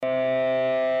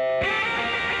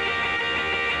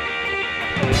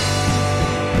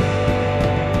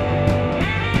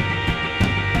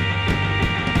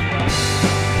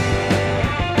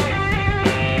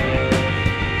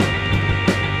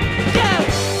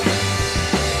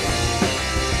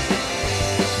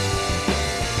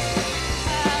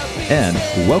And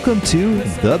welcome to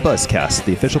The Buzzcast,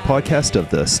 the official podcast of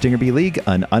the Stinger Bee League,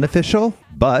 an unofficial,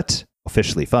 but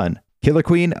officially fun, Killer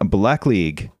Queen Black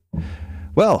League.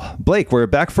 Well, Blake, we're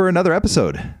back for another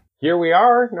episode. Here we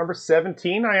are, number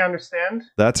 17, I understand.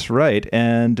 That's right.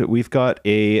 And we've got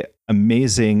a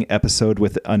amazing episode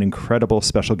with an incredible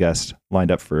special guest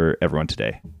lined up for everyone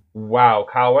today. Wow,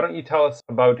 Kyle, why don't you tell us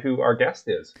about who our guest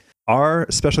is? Our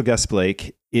special guest,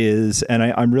 Blake, is, and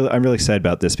I'm really excited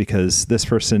about this because this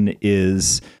person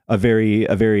is a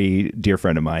very dear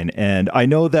friend of mine, and I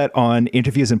know that on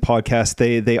interviews and podcasts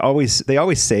they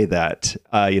always say that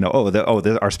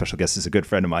our special guest is a good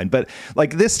friend of mine, but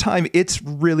like this time it's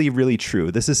really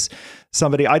true. This is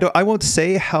somebody I won't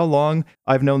say how long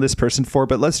I've known this person for,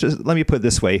 but let me put it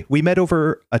this way: we met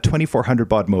over a 2400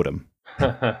 baud modem.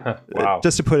 Wow.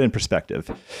 Just to put it in perspective.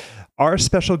 Our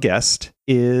special guest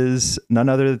is none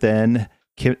other than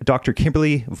Dr.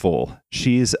 Kimberly Vole.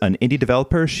 She's an indie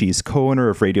developer, she's co-owner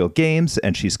of Radial Games,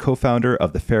 and she's co-founder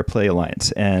of the Fair Play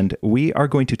Alliance. And we are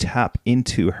going to tap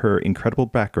into her incredible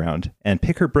background and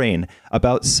pick her brain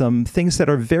about some things that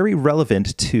are very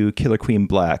relevant to Killer Queen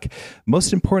Black.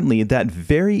 Most importantly, that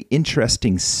very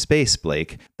interesting space,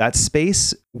 Blake, that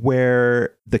space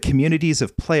where the communities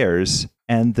of players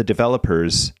and the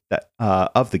developers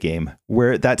of the game,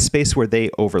 where that space where they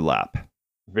overlap.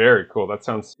 Very cool. That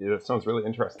sounds really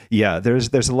interesting. Yeah, there's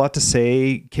a lot to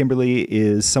say. Kimberly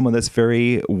is someone that's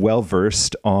very well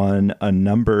versed on a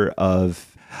number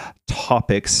of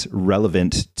topics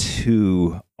relevant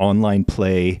to online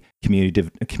play,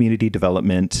 community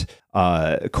development,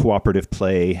 cooperative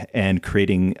play, and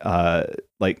creating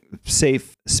like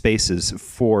safe spaces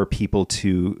for people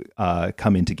to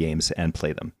come into games and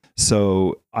play them.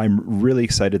 So I'm really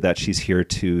excited that she's here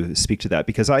to speak to that,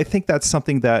 because I think that's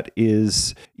something that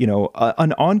is,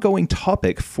 an ongoing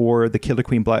topic for the Killer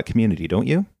Queen Black community, don't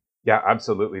you? Yeah,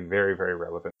 absolutely. Very, very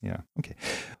relevant. Yeah. Okay.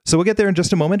 So we'll get there in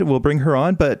just a moment. We'll bring her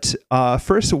on. But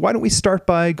first, why don't we start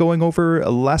by going over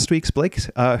last week's Blake's?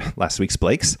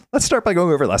 Let's start by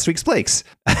going over last week's Blake's.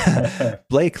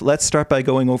 Blake, let's start by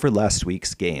going over last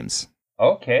week's games.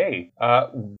 Okay.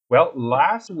 Well,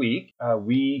 last week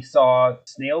we saw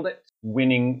Snailed It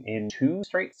winning in 2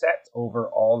 straight sets over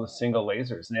all the single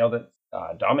lasers. Snailed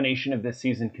It domination of this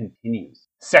season continues.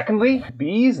 Secondly,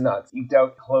 Bees Nuts eked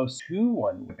out close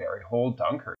 2-1 with Berry Hole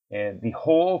Dunkers. And the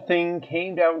whole thing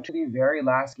came down to the very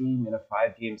last game in a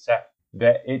 5-game set.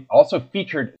 That it also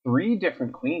featured 3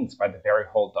 different queens by the Berry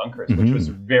Hole Dunkers, which was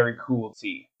very cool to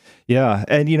see. Yeah,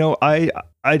 and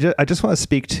I just want to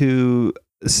speak to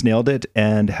Snailed It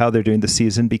and how they're doing this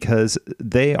season, because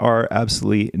they are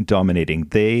absolutely dominating.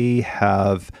 They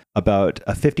have about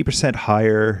a 50%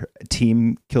 higher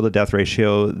team kill to death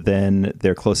ratio than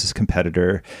their closest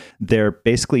competitor. They're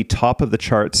basically top of the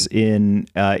charts in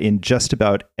just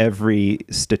about every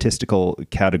statistical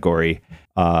category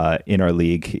in our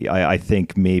league. I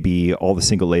think maybe all the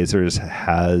single lasers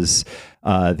has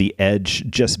the edge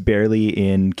just barely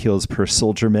in kills per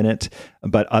soldier minute,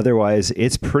 but otherwise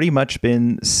it's pretty much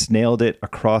been Snailed It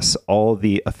across all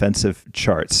the offensive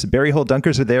charts. Berry Hole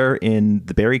Dunkers are there in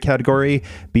the berry category.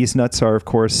 Bees Nuts are, of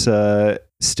course,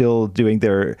 still doing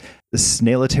their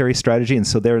snailitary strategy, and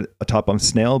so they're atop on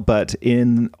snail. But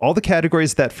in all the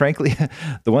categories that, frankly,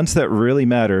 the ones that really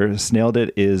matter, Snailed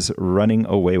It is running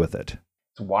away with it.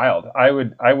 It's wild. I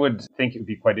would think it would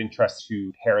be quite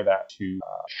interesting to pair that to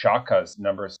Shaka's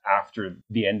numbers after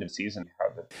the end of season.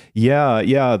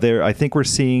 Yeah. There, I think we're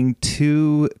seeing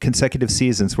 2 consecutive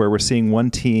seasons where we're seeing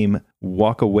one team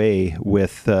walk away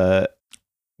with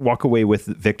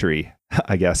victory.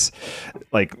 I guess,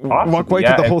 like walk away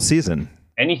with the whole season.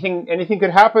 Anything could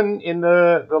happen in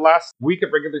the last week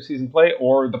of regular season play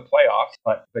or the playoffs,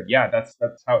 but yeah, that's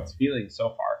how it's feeling so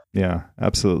far. Yeah,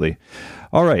 absolutely.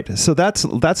 All right, so that's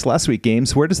last week's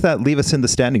games. Where does that leave us in the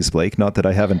standings, Blake? Not that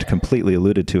I haven't completely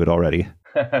alluded to it already.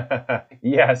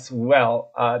 Yes,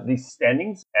 well, the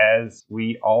standings, as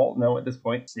we all know at this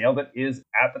point, Snailed It is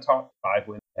at the top, 5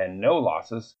 wins and no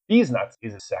losses. Bees Nuts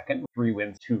is second, 3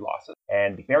 wins, 2 losses.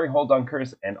 And the Berry Hole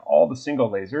Dunkers and all the single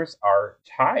lasers are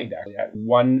tied actually at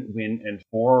 1 win and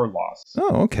 4 losses.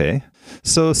 Oh, okay.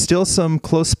 So still some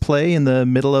close play in the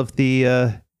middle of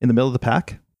the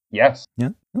pack? Yes.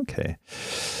 Yeah. Okay.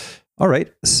 All right.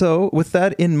 So with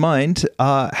that in mind,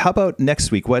 how about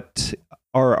next week? What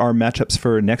are our matchups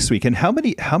for next week, and how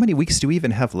many weeks do we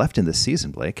even have left in this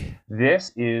season, Blake?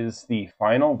 This is the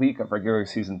final week of regular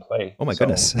season play. Oh my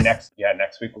goodness! Next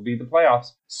week will be the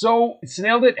playoffs. So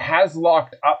Snailed It has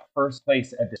locked up first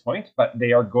place at this point, but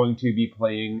they are going to be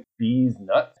playing Bees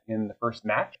Nuts in the first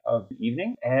match of the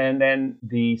evening, and then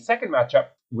the second matchup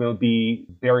will be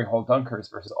Barry Hall Dunkers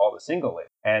versus all the single lasers.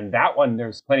 And that one,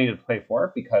 there's plenty to play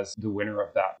for because the winner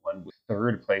of that one was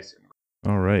third place.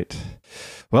 All right.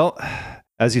 Well,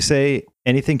 as you say,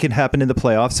 anything can happen in the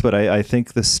playoffs, but I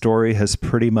think the story has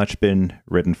pretty much been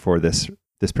written for this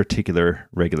particular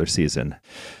regular season.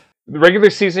 The regular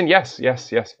season, yes,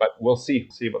 but we'll see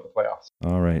about the playoffs.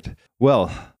 All right.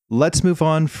 Well, let's move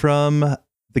on from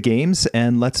the games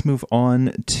and let's move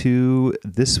on to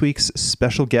this week's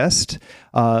special guest.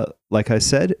 Like I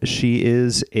said, she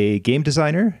is a game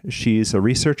designer. She's a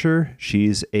researcher.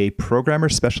 She's a programmer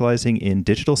specializing in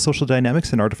digital social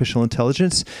dynamics and artificial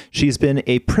intelligence. She's been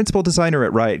a principal designer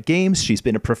at Riot Games. She's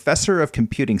been a professor of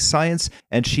computing science,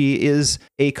 and she is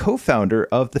a co-founder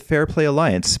of the Fair Play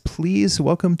Alliance. Please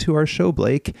welcome to our show,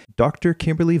 Blake, Dr.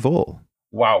 Kimberly Vole.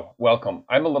 Wow, welcome.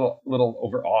 I'm a little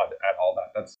overawed at all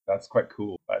that. That's quite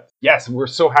cool. But yes, we're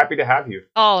so happy to have you.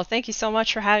 Oh, thank you so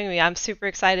much for having me. I'm super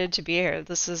excited to be here.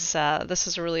 This is a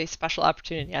really special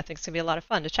opportunity. I think it's gonna be a lot of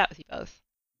fun to chat with you both.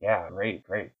 Yeah, great.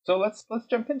 So let's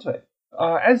jump into it.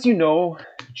 As you know,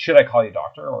 should I call you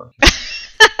doctor or?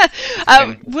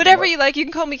 Whatever you like. You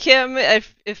can call me Kim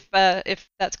if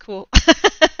that's cool.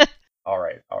 All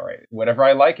right. Whatever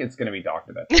I like, it's going to be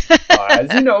Doctor then.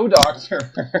 As you know, Doctor,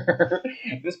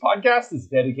 this podcast is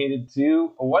dedicated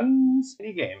to one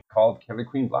city game called Killer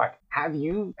Queen Black. Have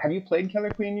you played Killer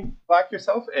Queen Black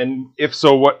yourself? And if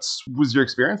so, what was your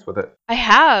experience with it? I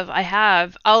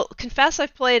have. I'll confess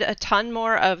I've played a ton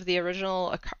more of the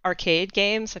original arcade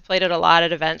games. I played it a lot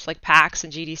at events like PAX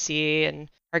and GDC and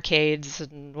arcades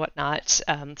and whatnot.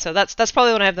 So that's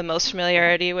probably what I have the most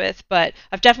familiarity with, but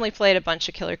I've definitely played a bunch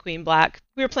of Killer Queen Black.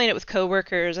 We were playing it with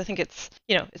coworkers. I think it's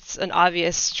an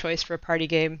obvious choice for a party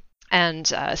game. And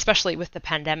especially with the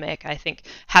pandemic, I think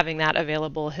having that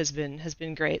available has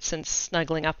been great, since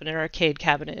snuggling up in an arcade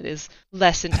cabinet is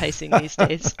less enticing these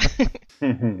days.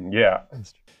 Yeah.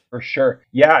 For sure.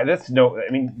 Yeah,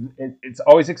 it's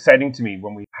always exciting to me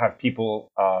when we have people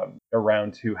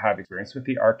around who have experience with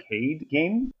the arcade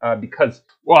game because,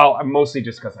 well, mostly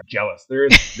just because I'm jealous. There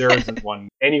isn't one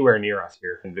anywhere near us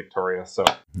here in Victoria, so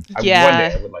one day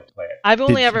I would like to play it. I've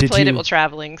only ever played it while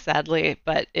traveling, sadly,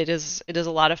 but it is a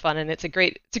lot of fun, and it's a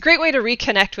great way to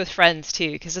reconnect with friends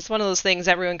too, because it's one of those things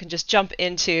everyone can just jump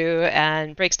into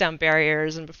and breaks down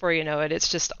barriers, and before you know it, it's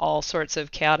just all sorts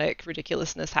of chaotic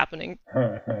ridiculousness happening.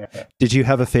 Did you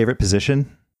have a favorite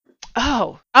position?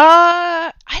 Oh,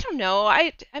 I don't know.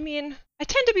 I mean, I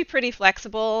tend to be pretty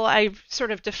flexible. I sort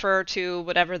of defer to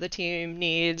whatever the team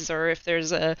needs, or if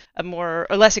there's a more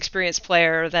or less experienced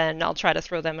player, then I'll try to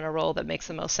throw them in a role that makes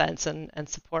the most sense and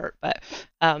support. But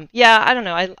yeah, I don't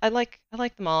know. I like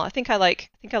them all. I think I like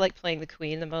playing the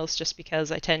queen the most, just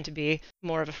because I tend to be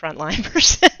more of a frontline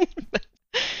person.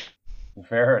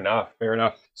 Fair enough.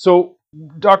 So,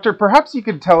 Doctor, perhaps you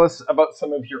could tell us about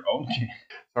some of your own games.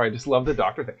 Sorry, I just love the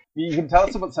doctor thing. You can tell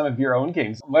us about some of your own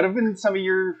games. What have been some of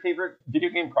your favorite video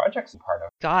game projects you're part of?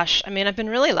 Gosh, I mean, I've been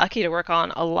really lucky to work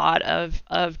on a lot of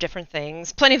different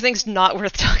things. Plenty of things not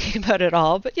worth talking about at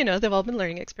all, but they've all been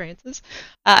learning experiences.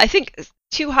 I think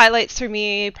two highlights for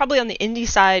me, probably on the indie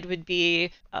side, would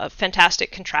be a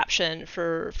fantastic contraption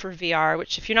for VR,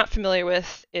 which, if you're not familiar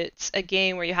with, it's a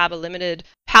game where you have a limited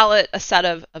palette, a set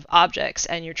of objects,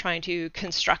 and you're trying to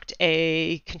construct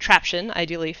a contraption,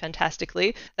 ideally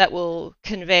fantastically, that will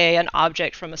convey an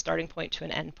object from a starting point to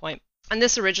an end point. And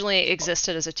this originally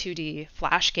existed as a 2D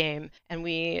Flash game, and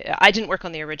I didn't work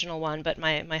on the original one, but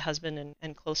my husband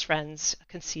and close friends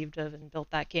conceived of and built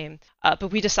that game.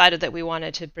 But we decided that we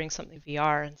wanted to bring something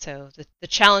VR, and so the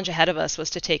challenge ahead of us was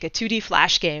to take a 2D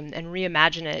Flash game and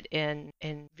reimagine it in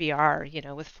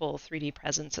VR, with full 3D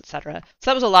presence, etc.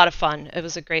 So that was a lot of fun. It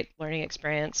was a great learning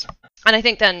experience. And I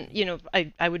think then,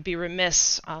 I would be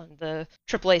remiss on the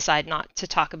AAA side not to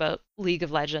talk about League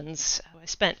of Legends. I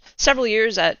spent several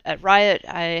years at Riot.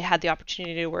 I had the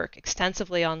opportunity to work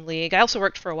extensively on League. I also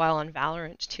worked for a while on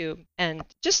Valorant too. And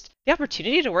just the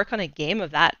opportunity to work on a game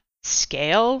of that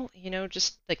scale,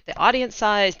 just like the audience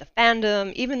size, the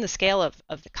fandom, even the scale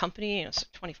of the company, so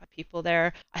 25 people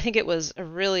there. I think it was a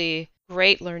really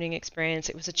great learning experience.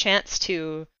 It was a chance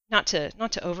to not to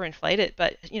overinflate it,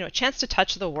 but a chance to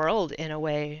touch the world in a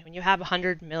way. When you have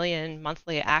 100 million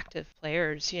monthly active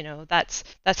players,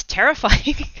 that's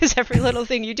terrifying, because every little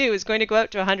thing you do is going to go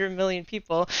out to 100 million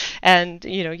people, and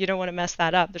you don't want to mess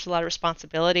that up. There's a lot of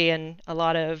responsibility and a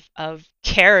lot of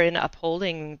care in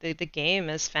upholding the game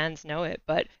as fans know it.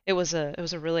 But it was a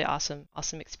really awesome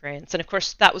experience. And of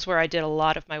course, that was where I did a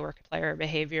lot of my work in player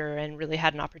behavior and really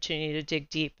had an opportunity to dig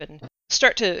deep and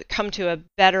start to come to a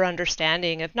better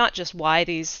understanding of not just why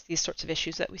these sorts of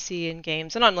issues that we see in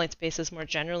games and online spaces more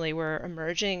generally were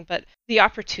emerging, but the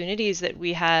opportunities that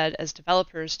we had as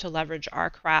developers to leverage our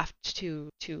craft to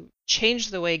change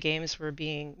the way games were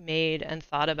being made and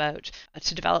thought about,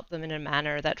 to develop them in a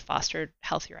manner that fostered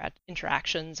healthier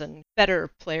interactions and better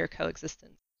player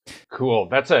coexistence. Cool.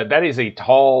 That is a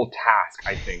tall task,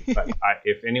 I think. But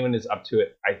if anyone is up to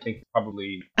it, I think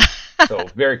probably. So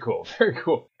very cool, very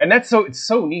cool. And it's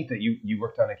so neat that you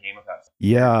worked on a game of that.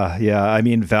 Yeah. I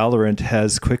mean, Valorant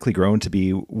has quickly grown to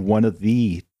be one of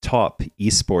the top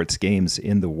esports games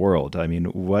in the world. I mean,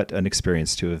 what an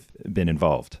experience to have been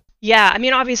involved. Yeah, I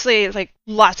mean, obviously, like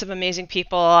lots of amazing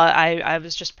people. I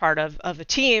was just part of a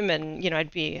team, and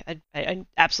I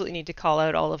absolutely need to call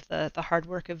out all of the hard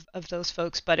work of those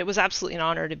folks. But it was absolutely an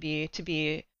honor to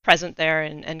be present there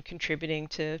and contributing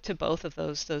to both of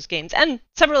those games and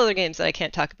several other games that I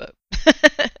can't talk about.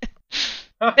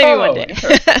 Maybe one day.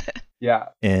 Yeah.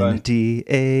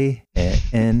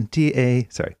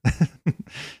 NDA. Sorry.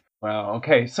 Wow.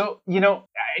 Okay. So,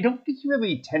 I don't think you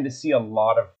really tend to see a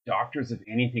lot of doctors of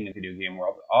anything in the video game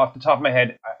world. Off the top of my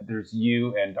head, there's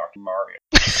you and Dr. Mario.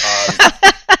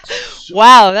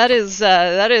 Wow, that is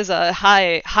a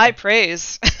high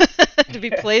praise to be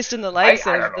placed in the likes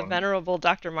of the venerable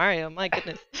Dr. Mario. My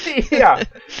goodness. Yeah.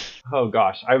 Oh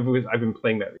gosh, I've been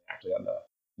playing that actually on the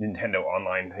Nintendo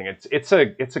Online thing. It's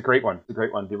a great one. It's a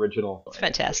great one. The original. It's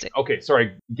fantastic. Okay,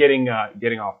 sorry, getting off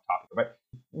topic, but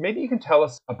maybe you can tell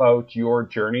us about your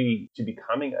journey to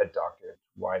becoming a doctor,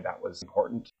 why that was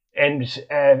important. And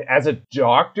as a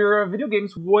doctor of video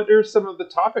games, what are some of the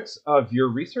topics of your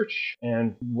research,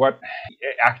 and what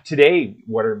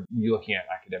are you looking at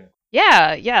academically?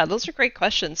 Yeah, those are great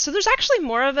questions. So there's actually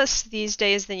more of us these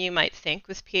days than you might think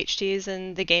with PhDs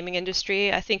in the gaming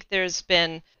industry. I think there's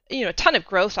been a ton of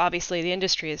growth. Obviously, the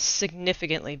industry is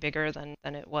significantly bigger than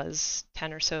it was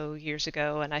 10 or so years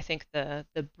ago, and I think the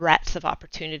breadth of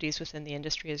opportunities within the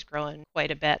industry has grown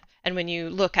quite a bit. And when you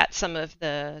look at some of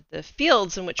the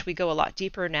fields in which we go a lot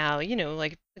deeper now,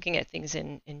 like looking at things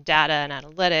in data and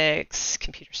analytics,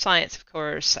 computer science, of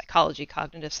course, psychology,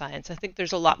 cognitive science, I think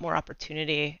there's a lot more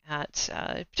opportunity at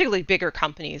particularly bigger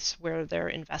companies where they're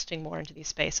investing more into these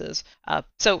spaces.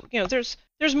 So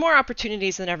there's more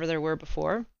opportunities than ever there were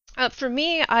before. For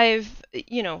me, as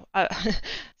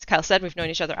Kyle said, we've known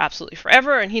each other absolutely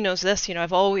forever, and he knows this.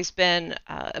 I've always been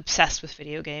obsessed with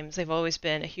video games. They've always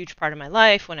been a huge part of my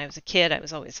life. When I was a kid, I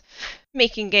was always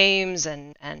making games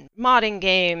and modding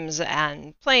games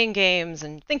and playing games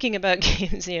and thinking about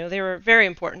games. They were very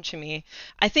important to me.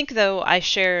 I think, though, I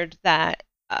shared that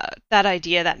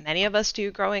idea that many of us do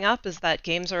growing up, is that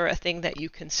games are a thing that you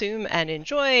consume and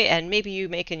enjoy and maybe you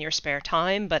make in your spare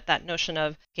time, but that notion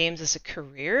of games as a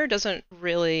career doesn't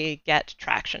really get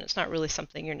traction. It's not really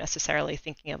something you're necessarily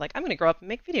thinking of, like, I'm going to grow up and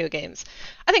make video games.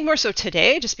 I think more so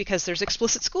today, just because there's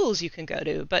explicit schools you can go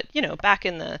to, but back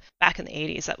in the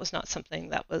 80s, that was not something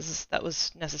that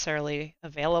was necessarily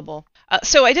available.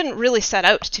 So I didn't really set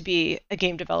out to be a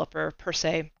game developer per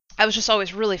se. I was just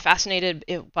always really fascinated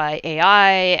by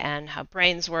AI and how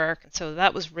brains work. And so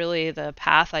that was really the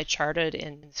path I charted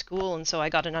in school. And so I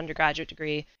got an undergraduate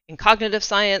degree in cognitive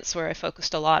science, where I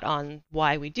focused a lot on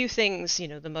why we do things,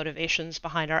 the motivations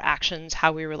behind our actions,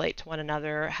 how we relate to one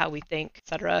another, how we think,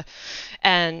 etc.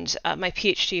 And my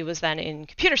PhD was then in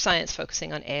computer science,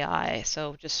 focusing on AI.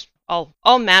 So just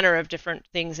all manner of different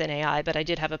things in AI, but I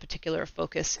did have a particular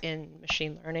focus in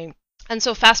machine learning. And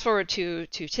so fast forward to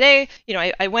today,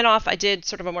 I went off, I did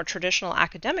sort of a more traditional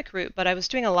academic route, but I was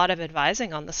doing a lot of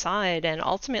advising on the side, and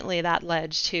ultimately that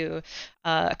led to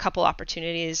a couple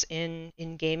opportunities in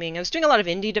gaming. I was doing a lot of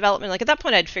indie development. Like at that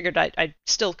point, I'd figured I'd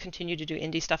still continue to do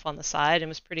indie stuff on the side, and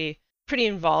was pretty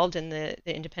involved in the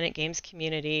independent games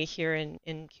community here in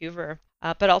Vancouver.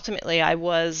 But ultimately, I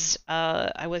was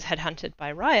headhunted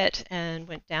by Riot and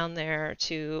went down there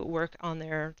to work on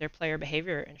their player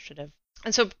behavior initiative.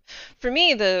 And so for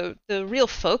me, the real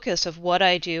focus of what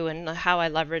I do and how I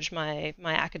leverage my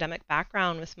academic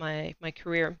background with my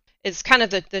career is kind of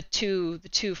the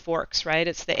two forks, right?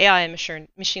 It's the AI and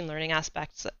machine learning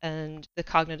aspects and the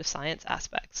cognitive science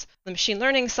aspects. The machine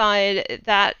learning side,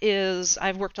 that is,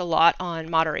 I've worked a lot on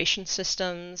moderation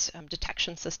systems,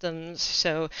 detection systems,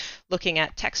 so looking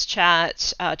at text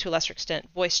chat, to a lesser extent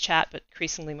voice chat, but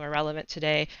increasingly more relevant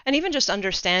today, and even just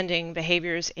understanding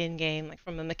behaviors in game, like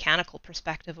from a mechanical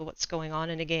perspective of what's going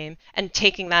on in a game, and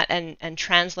taking that and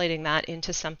translating that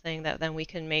into something that then we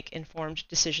can make informed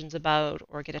decisions about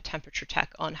or get a temperature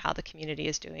check on how the community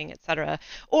is doing, etc.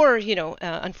 Or,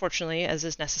 unfortunately, as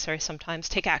is necessary sometimes,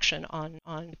 take action on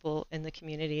people in the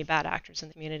community, bad actors in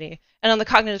the community. And on the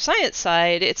cognitive science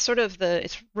side, it's sort of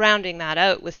it's rounding that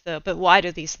out with but why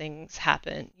do these things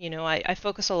happen? I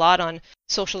focus a lot on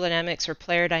social dynamics or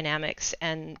player dynamics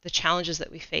and the challenges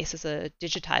that we face as a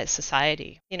digitized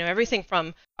society. Everything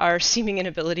from our seeming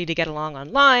inability to get along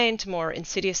online to more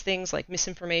insidious things like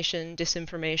misinformation,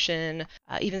 disinformation,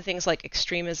 even things like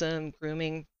extremism,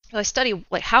 grooming. I study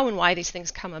like how and why these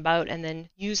things come about and then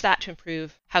use that to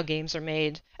improve how games are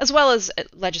made, as well as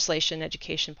legislation,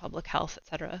 education, public health,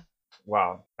 etc.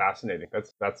 Wow, fascinating.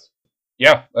 That's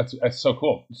so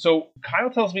cool. So Kyle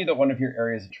tells me that one of your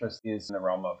areas of interest is in the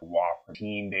realm of cooperative,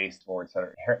 team-based sports that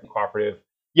are inherently cooperative,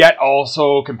 yet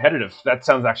also competitive. That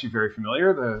sounds actually very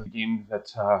familiar, the game that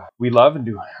we love and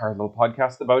do our little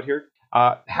podcast about here.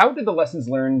 How did the lessons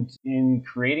learned in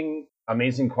creating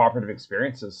amazing cooperative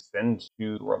experiences extend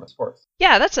to the world of sports?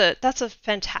 Yeah, that's a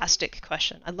fantastic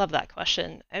question. I love that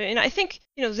question. I mean, I think,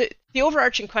 the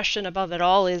overarching question above it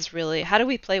all is really how do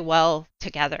we play well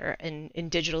together in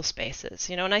digital spaces?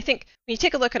 And I think when you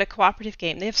take a look at a cooperative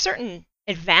game, they have certain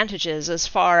advantages as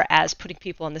far as putting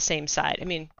people on the same side. I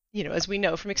mean, as we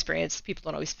know from experience, people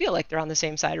don't always feel like they're on the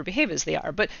same side or behave as they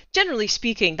are. But generally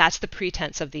speaking, that's the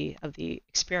pretense of the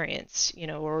experience,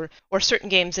 or certain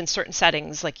games in certain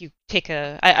settings. Like you take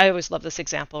I always love this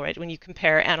example, right? When you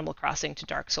compare Animal Crossing to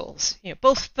Dark Souls,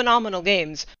 both phenomenal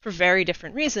games for very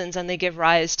different reasons, and they give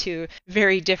rise to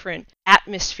very different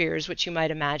atmospheres, which you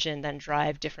might imagine then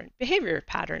drive different behavior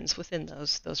patterns within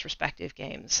those respective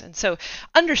games. And so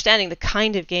understanding the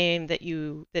kind of game that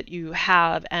you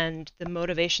have and the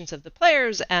motivations of the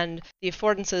players and the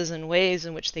affordances and ways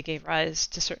in which they gave rise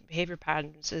to certain behavior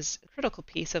patterns is a critical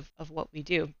piece of what we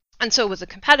do. And so with a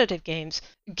competitive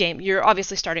game, you're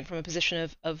obviously starting from a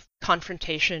position of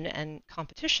confrontation and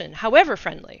competition, however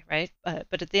friendly, right?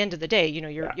 But at the end of the day,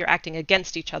 you're acting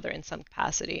against each other in some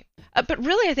capacity. But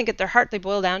really, I think at their heart, they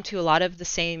boil down to a lot of the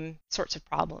same sorts of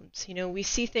problems. We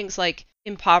see things like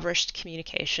impoverished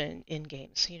communication in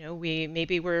games.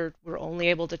 We're only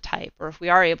able to type, or if we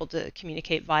are able to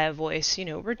communicate via voice,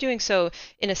 we're doing so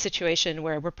in a situation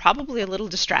where we're probably a little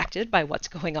distracted by what's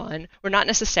going on. We're not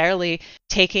necessarily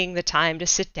taking the time to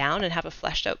sit down and have a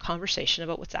fleshed out conversation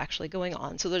about what's actually going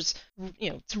on. So there's,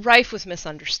 it's rife with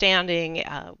misunderstanding.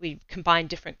 We combine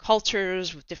different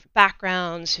cultures with different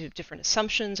backgrounds, who have different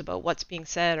assumptions about what's being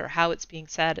said or how it's being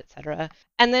said, etc.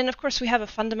 And then, of course, we have a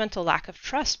fundamental lack of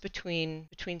trust between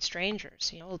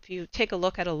strangers. If you take a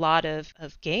look at a lot of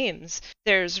games,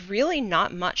 there's really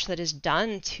not much that is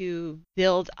done to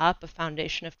build up a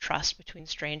foundation of trust between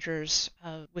strangers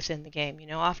within the game.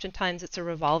 Oftentimes it's a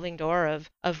revolving door of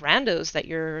randos that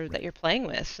you're playing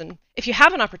with. And if you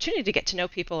have an opportunity to get to know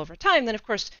people over time, then of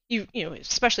course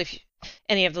especially if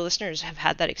any of the listeners have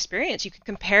had that experience, you can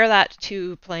compare that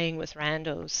to playing with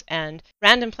randos. And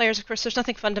random players, of course, there's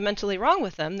nothing fundamentally wrong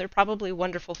with them. They're probably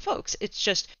wonderful folks. It's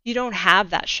just you don't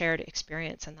have that shared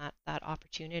experience and that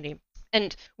opportunity.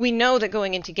 And we know that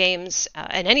going into games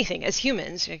and anything as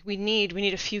humans, we need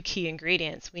a few key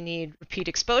ingredients. We need repeat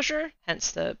exposure,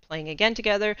 hence the playing again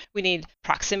together. We need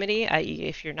proximity, i.e.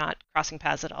 if you're not crossing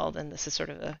paths at all, then this is sort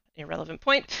of an irrelevant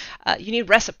point. You need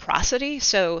reciprocity.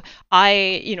 So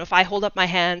if I hold up my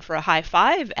hand for a high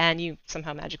five and you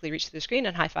somehow magically reach through the screen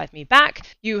and high five me back,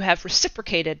 you have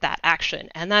reciprocated that action.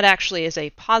 And that actually is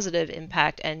a positive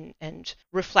impact and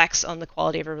reflects on the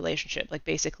quality of a relationship. Like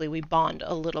basically we bond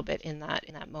a little bit in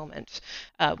that moment.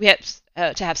 We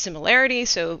have to have similarity,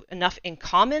 so enough in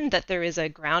common that there is a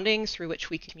grounding through which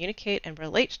we communicate and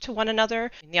relate to one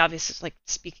another. And the obvious is like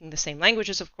speaking the same language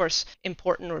is of course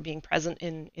important, or being present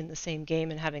in the same game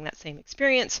and having that same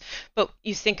experience. But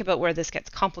you think about where this gets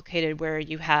complicated, where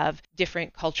you have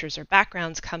different cultures or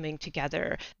backgrounds coming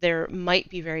together. There might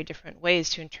be very different ways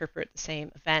to interpret the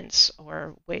same events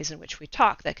or ways in which we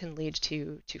talk that can lead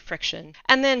to friction.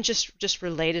 And then just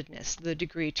relatedness, the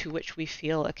degree to which we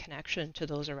feel a connection to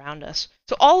those around us.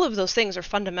 So all of those things are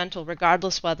fundamental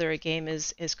regardless whether a game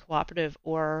is cooperative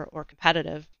or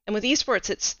competitive. And with esports,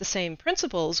 it's the same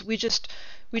principles. We just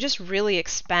really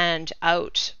expand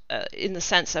out in the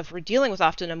sense of we're dealing with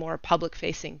often a more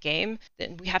public-facing game.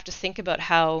 Then we have to think about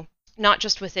how, not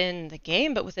just within the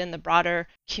game, but within the broader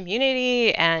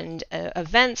community and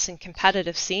events and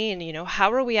competitive scene,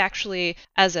 how are we actually,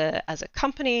 as a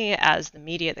company, as the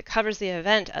media that covers the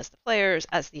event, as the players,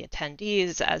 as the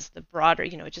attendees, as the broader,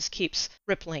 it just keeps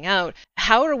rippling out.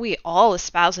 How are we all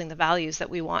espousing the values that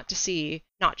we want to see,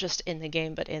 not just in the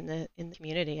game, but in the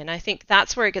community? And I think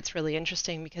that's where it gets really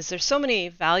interesting, because there's so many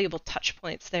valuable touch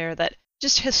points there that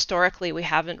just historically we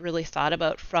haven't really thought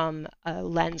about from a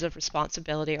lens of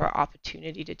responsibility or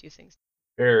opportunity to do things.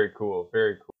 Very cool.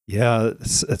 Very cool. Yeah,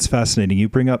 it's fascinating. You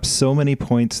bring up so many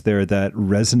points there that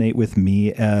resonate with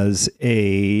me as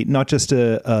not just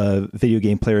a video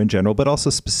game player in general, but also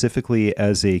specifically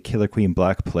as a Killer Queen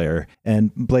Black player.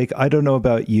 And Blake, I don't know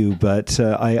about you, but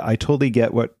I totally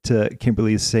get what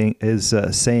Kimberly is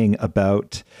saying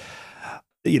about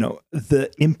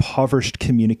the impoverished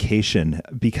communication,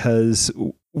 because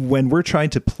when we're trying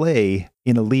to play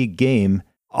in a league game,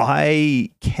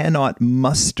 I cannot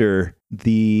muster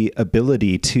the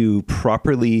ability to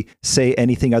properly say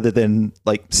anything other than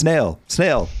like snail,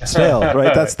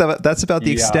 right? That's about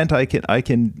the extent I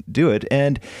can do it.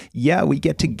 And yeah, we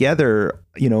get together,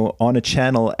 on a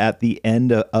channel at the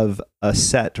end of a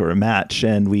set or a match,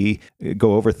 and we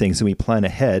go over things and we plan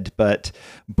ahead. But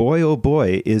boy, oh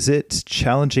boy, is it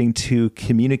challenging to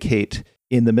communicate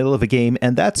in the middle of a game,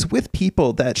 and that's with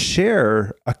people that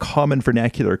share a common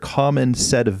vernacular, common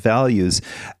set of values.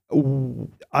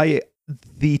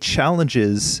 The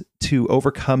challenges to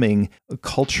overcoming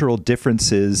cultural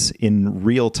differences in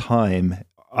real time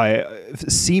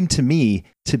seem to me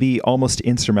to be almost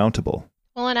insurmountable.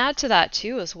 Well, and add to that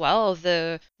too as well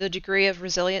the degree of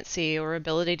resiliency or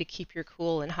ability to keep your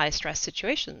cool in high stress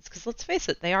situations, because let's face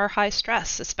it, they are high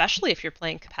stress, especially if you're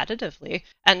playing competitively.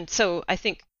 And so I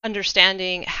think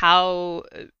understanding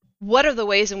what are the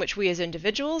ways in which we as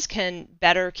individuals can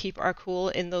better keep our cool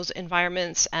in those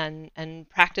environments, and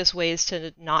practice ways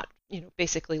to not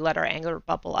basically let our anger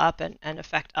bubble up and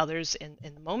affect others in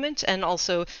the moment, and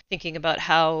also thinking about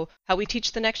how we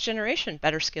teach the next generation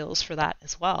better skills for that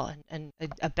as well, and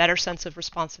a better sense of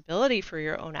responsibility for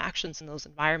your own actions in those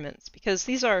environments, because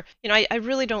these are, I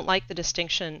really don't like the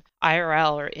distinction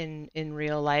IRL or in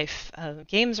real life.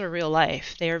 Games are real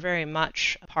life. They are very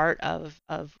much a part of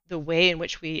the way in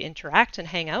which we interact and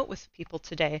hang out with people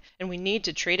today, and we need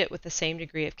to treat it with the same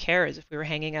degree of care as if we were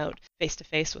hanging out face to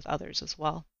face with others as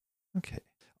well. Okay.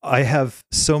 I have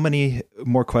so many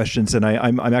more questions, and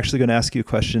I'm actually going to ask you a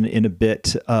question in a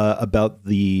bit about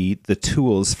the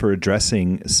tools for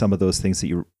addressing some of those things that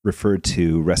you referred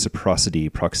to, reciprocity,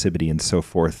 proximity, and so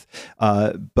forth.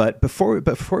 But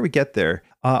before we get there,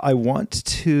 I want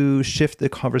to shift the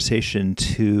conversation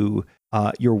to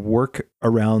your work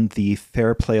around the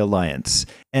Fair Play Alliance.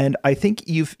 And I think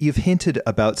you've hinted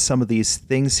about some of these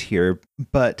things here,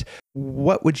 but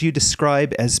what would you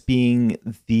describe as being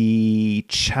the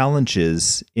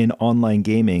challenges in online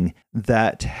gaming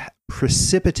that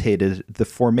precipitated the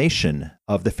formation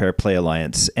of the Fair Play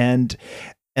Alliance? And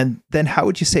then how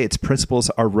would you say its principles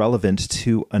are relevant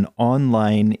to an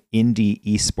online indie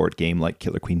esport game like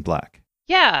Killer Queen Black?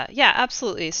 Yeah,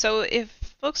 absolutely. So if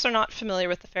folks are not familiar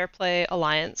with the Fair Play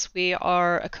Alliance, we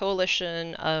are a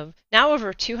coalition of now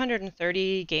over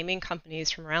 230 gaming companies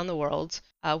from around the world.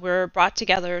 We're brought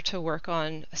together to work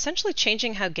on essentially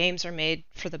changing how games are made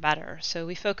for the better. So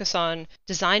we focus on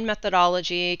design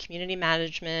methodology, community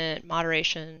management,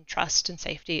 moderation, trust and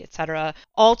safety, etc.,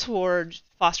 all toward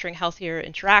fostering healthier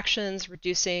interactions,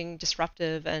 reducing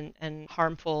disruptive and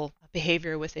harmful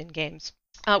behavior within games.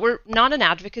 We're not an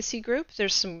advocacy group.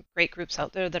 There's some great groups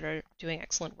out there that are doing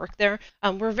excellent work there.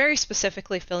 We're very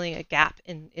specifically filling a gap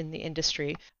in the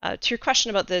industry. To your question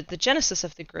about the genesis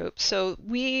of the group, so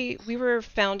we were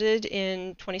founded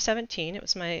in 2017. It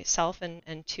was myself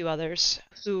and two others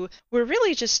who were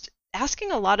really just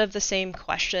asking a lot of the same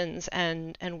questions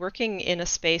and working in a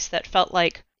space that felt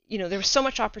like, there was so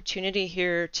much opportunity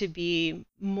here to be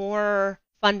more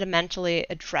fundamentally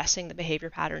addressing the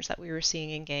behavior patterns that we were seeing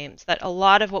in games. That a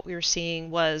lot of what we were seeing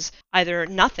was either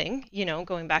nothing,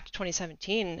 going back to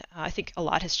 2017, I think a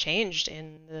lot has changed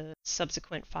in the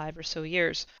subsequent 5 or so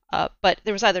years, but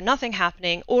there was either nothing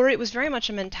happening, or it was very much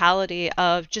a mentality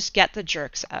of just get the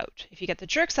jerks out. If you get the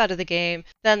jerks out of the game,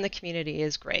 then the community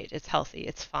is great, it's healthy,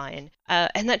 it's fine.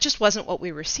 And that just wasn't what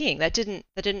we were seeing. That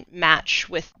didn't match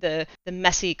with the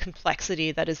messy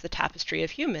complexity that is the tapestry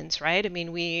of humans, right? I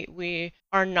mean, we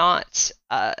are not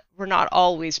we're not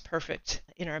always perfect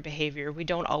in our behavior. We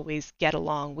don't always get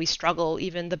along. We struggle.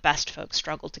 Even the best folks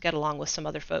struggle to get along with some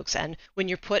other folks. And when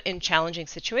you're put in challenging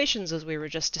situations, as we were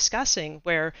just discussing,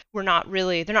 where they're not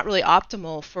really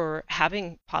optimal for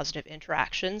having positive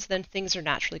interactions, then things are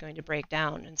naturally going to break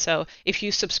down. And so if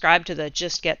you subscribe to the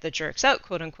just get the jerks out,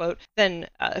 quote unquote, then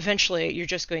eventually you're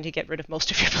just going to get rid of most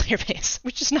of your player base,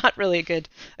 which is not really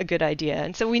a good idea.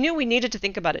 And so we knew we needed to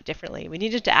think about it differently. We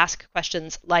needed to ask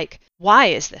questions like, why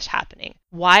is this happening?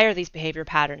 Why are these behavior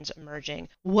patterns emerging?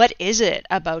 What is it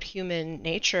about human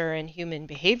nature and human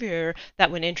behavior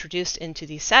that when introduced into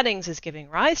these settings is giving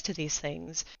rise to these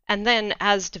things? And then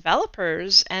as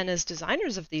developers and as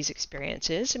designers of these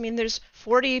experiences, I mean, there's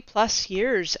 40 plus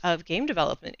years of game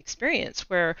development experience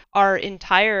where our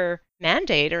entire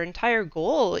mandate, our entire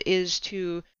goal is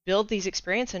to build these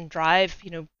experiences and drive,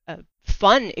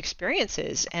 fun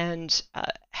experiences and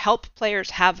help players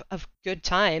have a good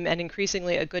time, and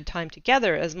increasingly a good time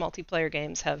together as multiplayer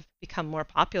games have become more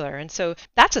popular. And so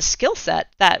that's a skill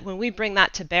set that when we bring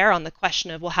that to bear on the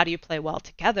question of, well, how do you play well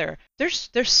together, there's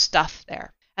stuff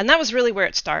there. And that was really where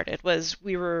it started, was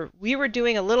we were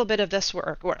doing a little bit of this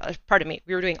work, or we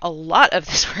were doing a lot of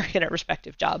this work in our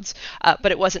respective jobs,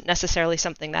 but it wasn't necessarily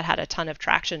something that had a ton of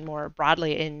traction more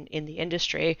broadly in the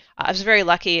industry. I was very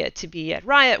lucky to be at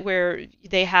Riot, where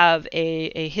they have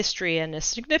a history and a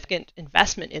significant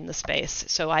investment in the space.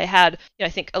 So I had, I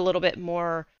think, a little bit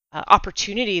more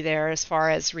opportunity there as far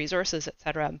as resources, et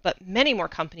cetera, but many more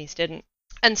companies didn't.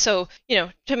 And so,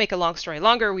 to make a long story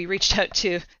longer, we reached out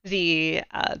to the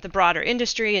broader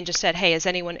industry and just said, hey, is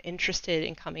anyone interested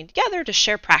in coming together to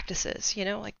share practices?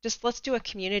 Just let's do a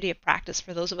community of practice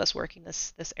for those of us working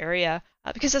this area.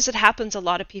 Because as it happens, a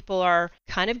lot of people are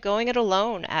kind of going it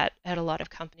alone at a lot of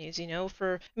companies.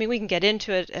 We can get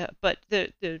into it, but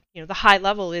the high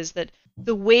level is that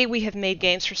the way we have made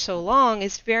games for so long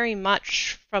is very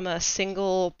much from a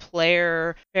single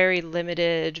player, very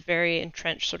limited, very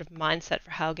entrenched sort of mindset for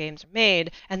how games are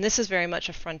made. And this is very much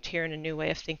a frontier and a new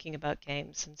way of thinking about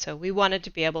games. And so we wanted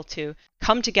to be able to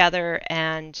come together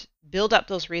and build up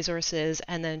those resources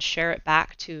and then share it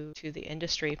back to the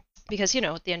industry. Because,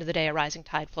 at the end of the day, a rising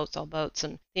tide floats all boats,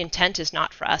 and the intent is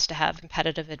not for us to have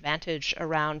competitive advantage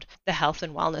around the health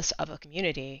and wellness of a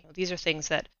community. These are things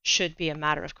that should be a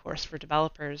matter of course for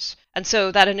developers. And so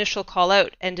that initial call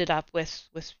out ended up with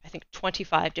I think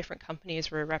 25 different companies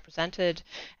were represented,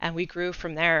 and we grew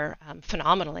from there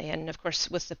phenomenally. And of course,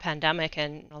 with the pandemic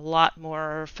and a lot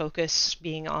more focus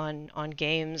being on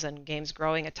games and games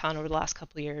growing a ton over the last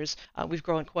couple of years, we've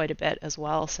grown quite a bit as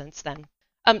well since then.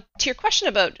 To your question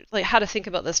about how to think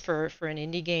about this for an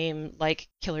indie game like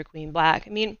Killer Queen Black,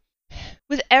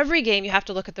 with every game you have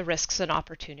to look at the risks and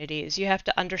opportunities. You have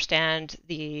to understand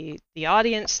the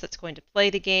audience that's going to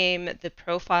play the game, the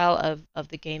profile of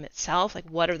the game itself,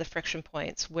 what are the friction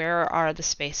points, where are the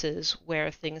spaces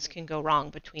where things can go wrong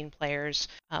between players,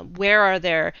 where are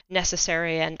there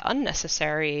necessary and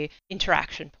unnecessary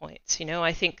interaction points.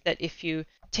 I think that if you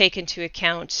take into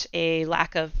account a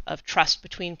lack of trust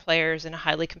between players in a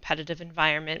highly competitive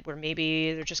environment where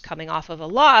maybe they're just coming off of a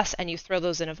loss and you throw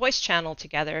those in a voice channel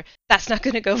together, that's not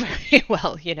going to go very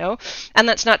well, And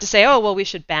that's not to say, oh, well, we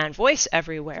should ban voice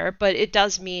everywhere, but it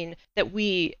does mean that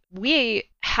we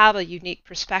have a unique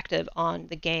perspective on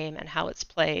the game and how it's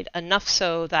played, enough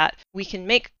so that we can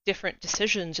make different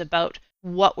decisions about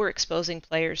what we're exposing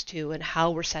players to and how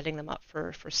we're setting them up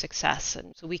for success.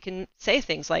 And so we can say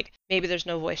things like, maybe there's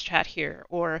no voice chat here,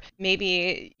 or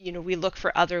maybe, we look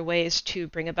for other ways to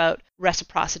bring about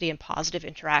reciprocity and positive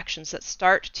interactions that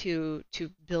start to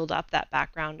build up that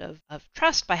background of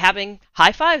trust by having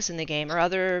high fives in the game or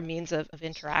other means of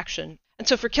interaction. And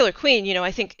so for Killer Queen,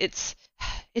 I think it's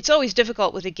always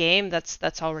difficult with a game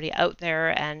that's already out there,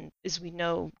 and as we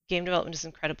know, game development is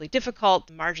incredibly difficult.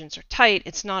 The margins are tight.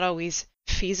 It's not always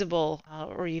feasible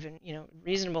or even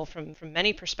reasonable from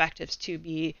many perspectives to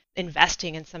be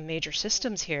investing in some major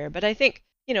systems here. But I think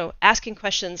asking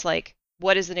questions like,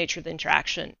 what is the nature of the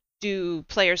interaction? Do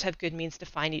players have good means to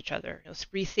find each other?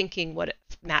 Rethinking what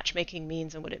matchmaking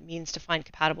means and what it means to find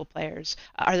compatible players.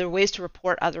 Are there ways to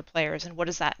report other players, and what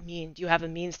does that mean? Do you have a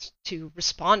means to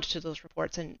respond to those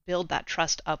reports and build that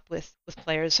trust up with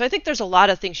players? So I think there's a lot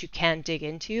of things you can dig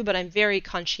into, but I'm very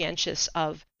conscientious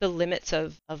of the limits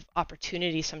of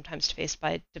opportunity sometimes faced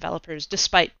by developers,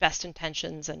 despite best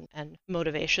intentions and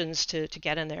motivations to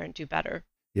get in there and do better.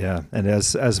 Yeah, and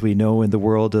as we know in the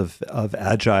world of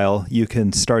Agile, you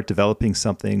can start developing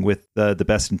something with the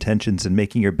best intentions and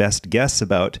making your best guess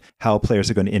about how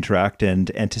players are going to interact and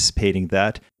anticipating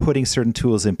that, putting certain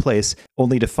tools in place,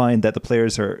 only to find that the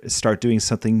players start doing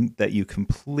something that you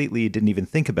completely didn't even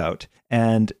think about.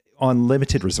 And on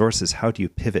limited resources, how do you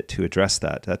pivot to address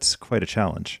that? That's quite a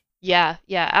challenge. Yeah,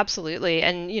 absolutely.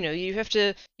 And you have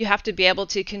to be able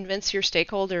to convince your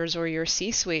stakeholders or your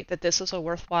C-suite that this is a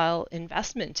worthwhile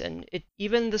investment. And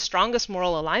even the strongest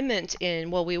moral alignment in,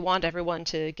 well, we want everyone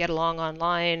to get along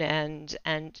online and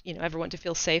everyone to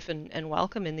feel safe and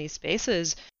welcome in these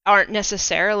spaces, aren't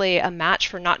necessarily a match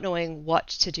for not knowing what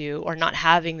to do or not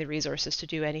having the resources to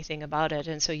do anything about it.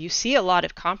 And so you see a lot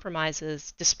of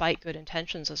compromises despite good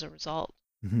intentions as a result.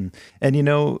 Mm-hmm.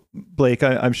 And, Blake,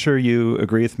 I'm sure you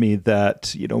agree with me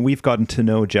that, we've gotten to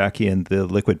know Jackie and the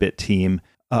Liquidbit team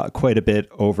quite a bit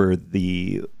over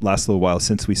the last little while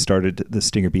since we started the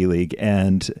Stinger B League.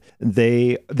 And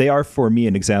they are, for me,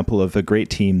 an example of a great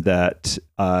team that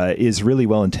is really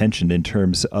well-intentioned in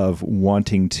terms of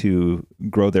wanting to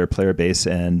grow their player base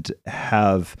and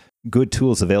have good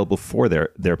tools available for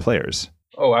their players.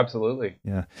 Oh, absolutely.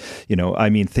 Yeah.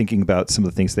 Thinking about some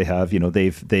of the things they have,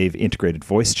 they've integrated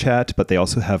voice chat, but they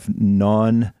also have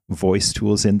non-voice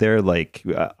tools in there. Like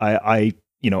I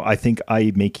think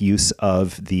I make use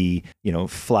of the,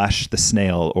 flash the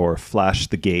snail or flash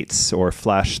the gates or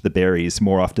flash the berries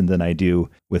more often than I do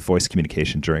with voice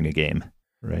communication during a game.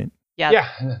 Right. Yeah.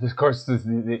 Of course, there's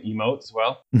the emotes as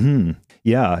well. Mm-hmm.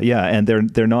 Yeah. And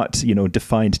they're not,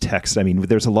 defined text. I mean,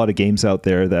 there's a lot of games out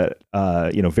there that,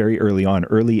 very early on,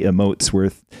 early emotes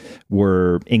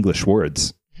were English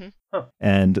words. Mm-hmm. Huh.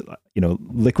 And,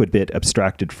 Liquidbit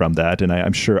abstracted from that. And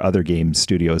I'm sure other game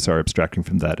studios are abstracting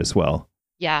from that as well.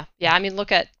 Yeah. I mean,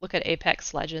 look at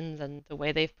Apex Legends and the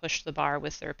way they've pushed the bar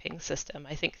with their ping system.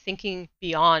 I think thinking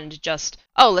beyond just,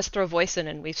 let's throw voice in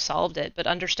and we've solved it, but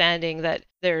understanding that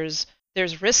there's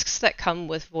risks that come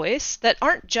with voice that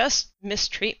aren't just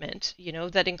mistreatment,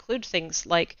 that include things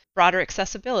like broader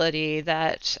accessibility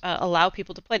that allow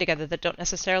people to play together that don't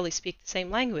necessarily speak the same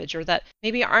language or that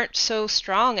maybe aren't so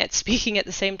strong at speaking at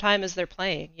the same time as they're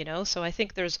playing, So I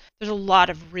think there's a lot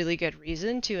of really good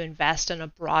reason to invest in a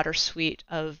broader suite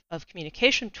of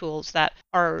communication tools that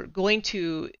are going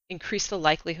to increase the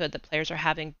likelihood that players are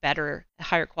having better,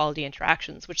 higher quality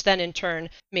interactions, which then in turn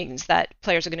means that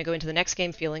players are going to go into the next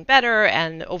game feeling better,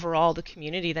 and overall the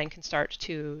community then can start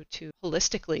to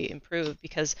holistically improve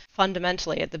because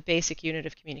fundamentally at the basic unit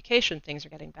of communication, things are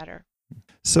getting better.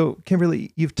 So,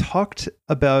 Kimberly, you've talked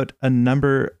about a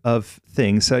number of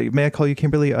things. May I call you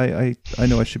Kimberly? I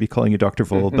know I should be calling you Dr.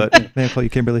 Vol, but may I call you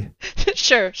Kimberly?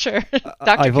 Sure. Dr.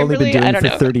 I've Kimberly, only been doing it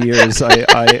for 30 years.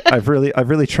 I've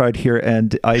really tried here,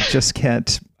 and I just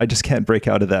can't break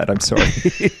out of that. I'm sorry.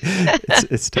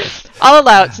 it's tough. I'll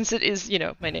allow it since it is,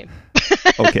 my name.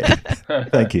 Okay.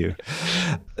 Thank you.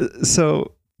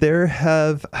 So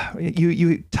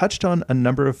you touched on a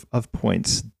number of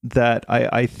points that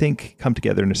I think come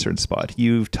together in a certain spot.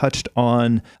 You've touched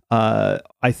on,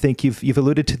 I think you've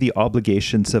alluded to the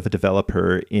obligations of a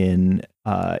developer in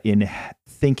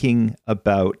thinking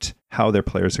about how their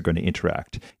players are going to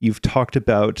interact. You've talked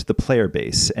about the player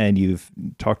base, and you've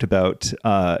talked about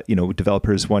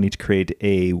developers wanting to create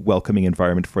a welcoming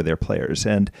environment for their players,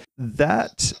 and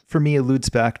that for me alludes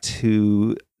back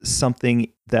to something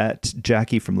that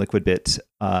Jackie from Liquidbit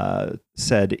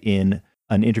said in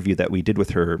an interview that we did with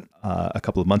her a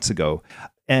couple of months ago.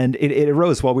 And it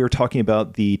arose while we were talking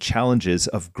about the challenges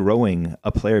of growing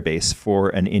a player base for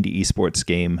an indie esports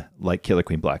game like Killer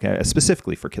Queen Black,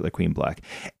 specifically for Killer Queen Black.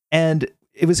 And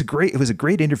it was a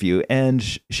great interview, and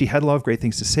she had a lot of great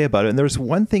things to say about it. And there was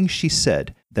one thing she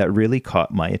said that really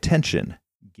caught my attention.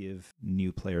 Give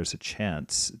new players a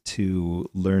chance to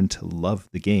learn to love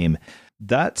the game.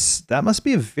 That must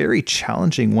be a very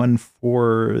challenging one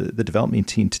for the development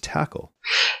team to tackle.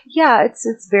 Yeah,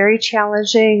 it's very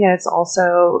challenging, and it's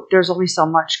also, there's only so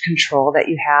much control that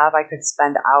you have. I could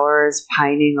spend hours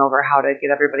pining over how to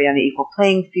get everybody on the equal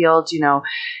playing field,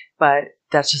 but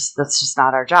that's just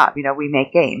not our job. We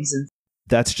make games, and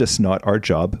that's just not our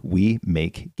job. We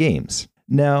make games.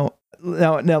 Now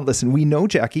listen, we know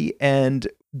Jackie, and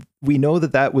we know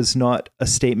that was not a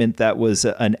statement that was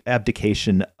an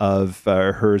abdication of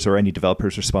hers or any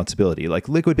developer's responsibility. Like,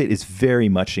 Liquidbit is very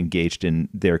much engaged in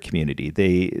their community.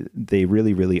 They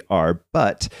really, really are.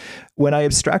 But when I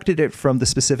abstracted it from the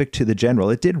specific to the general,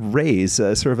 it did raise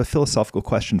sort of a philosophical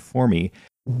question for me.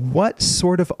 What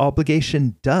sort of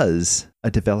obligation does a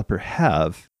developer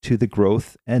have to the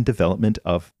growth and development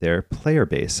of their player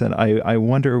base? And I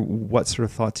wonder what sort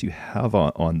of thoughts you have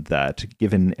on that,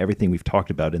 given everything we've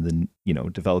talked about in the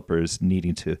developers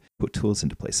needing to put tools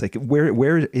into place. Like,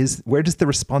 where does the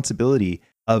responsibility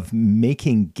of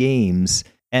making games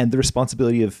and the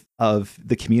responsibility of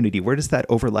the community, where does that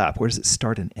overlap? Where does it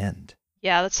start and end?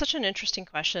 Yeah, that's such an interesting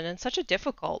question and such a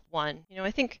difficult one.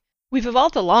 I think we've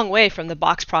evolved a long way from the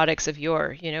box products of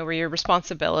yore, where your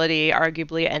responsibility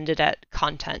arguably ended at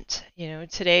content.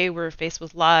 Today we're faced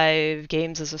with live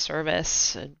games as a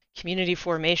service, and community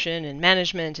formation and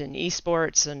management and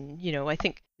esports. And, I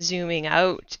think zooming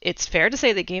out, it's fair to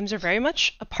say that games are very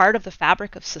much a part of the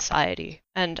fabric of society.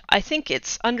 And I think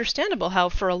it's understandable how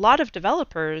for a lot of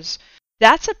developers,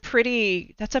 that's a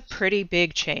pretty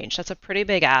big change. That's a pretty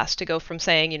big ask to go from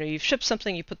saying, you've shipped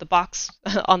something, you put the box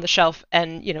on the shelf,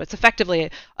 and it's effectively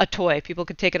a toy. People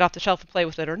could take it off the shelf and play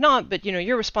with it or not, but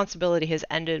your responsibility has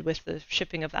ended with the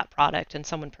shipping of that product and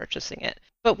someone purchasing it.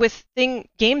 But with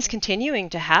games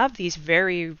continuing to have these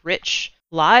very rich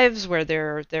lives where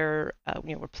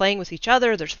we're playing with each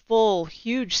other, there's full,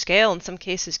 huge scale, in some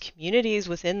cases, communities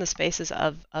within the spaces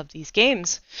of these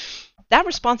games, that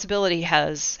responsibility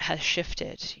has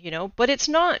shifted, but it's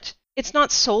not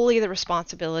solely the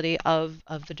responsibility of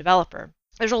the developer.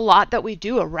 There's a lot that we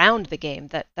do around the game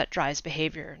that drives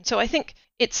behavior. And so I think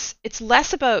it's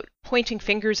less about pointing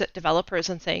fingers at developers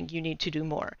and saying you need to do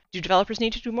more. Do developers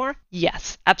need to do more?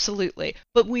 Yes, absolutely.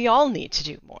 But we all need to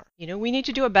do more. We need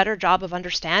to do a better job of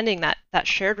understanding that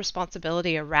shared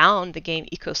responsibility around the game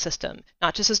ecosystem,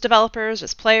 not just as developers,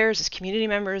 as players, as community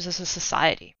members, as a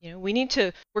society. We need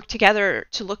to work together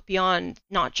to look beyond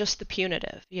not just the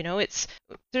punitive.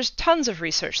 There's tons of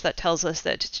research that tells us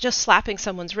that just slapping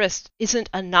someone's wrist isn't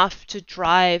enough to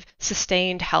drive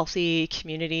sustained, healthy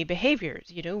community behaviors.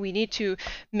 We need to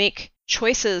make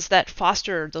choices that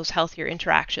foster those healthier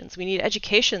interactions. We need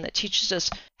education that teaches us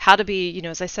how to be,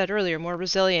 as I said earlier, more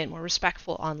resilient, more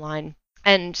respectful online,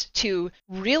 and to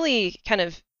really kind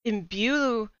of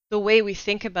imbue the way we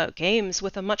think about games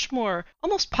with a much more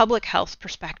almost public health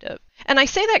perspective. And I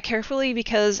say that carefully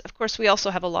because, of course, we also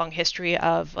have a long history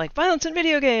of violence in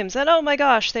video games, and oh my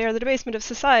gosh, they are the debasement of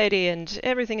society, and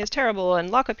everything is terrible, and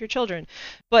lock up your children.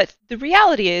 But the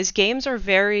reality is games are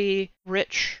very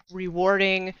rich,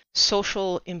 rewarding,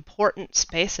 social, important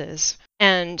spaces,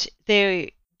 and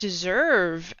they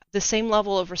deserve the same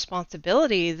level of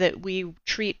responsibility that we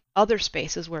treat other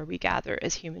spaces where we gather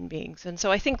as human beings. And so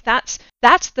I think that's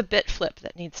the bit flip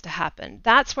that needs to happen.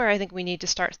 That's where I think we need to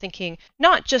start thinking,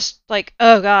 not just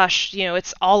oh gosh,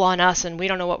 it's all on us and we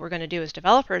don't know what we're going to do as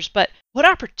developers, but what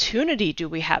opportunity do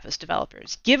we have as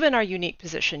developers, given our unique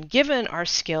position, given our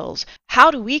skills?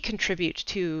 How do we contribute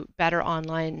to better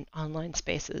online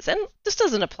spaces? And this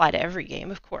doesn't apply to every game,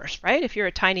 of course, right? If you're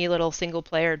a tiny little single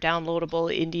player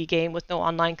downloadable indie game with no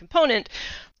online component,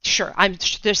 sure,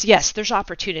 there's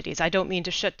opportunities. I don't mean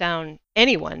to shut down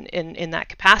anyone in that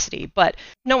capacity, but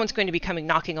no one's going to be coming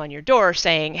knocking on your door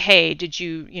saying, hey, do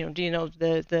you know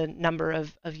the number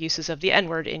of uses of the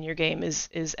N-word in your game is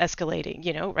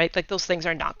escalating, right? Those things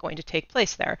are not going to take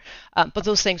place there. But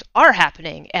those things are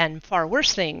happening, and far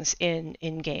worse things in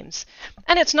games.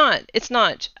 And it's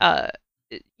not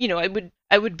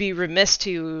I would be remiss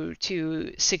to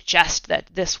suggest that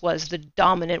this was the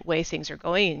dominant way things are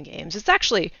going in games. It's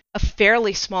actually a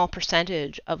fairly small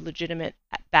percentage of legitimate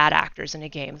bad actors in a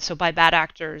game. So by bad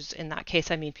actors, in that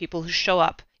case, I mean people who show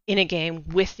up in a game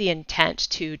with the intent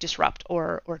to disrupt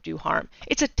or do harm.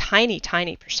 It's a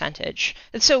tiny percentage.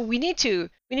 And so we need to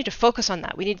focus on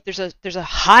that. There's a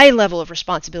high level of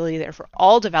responsibility there for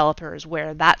all developers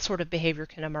where that sort of behavior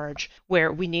can emerge,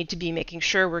 where we need to be making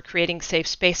sure we're creating safe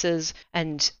spaces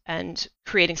and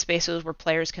creating spaces where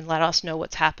players can let us know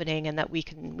what's happening and that we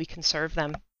can serve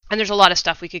them. And there's a lot of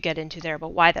stuff we could get into there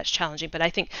about why that's challenging, but I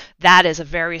think that is a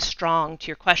very strong, to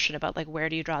your question about where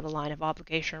do you draw the line of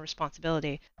obligation or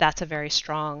responsibility, that's a very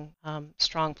strong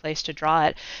place to draw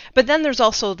it. But then there's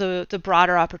also the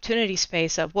broader opportunity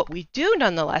space of what we do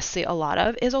nonetheless see a lot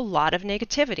of is a lot of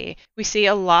negativity. We see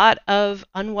a lot of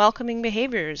unwelcoming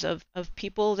behaviors of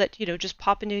people that, just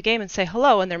pop into a game and say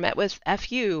hello and they're met with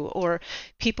F you, or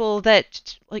people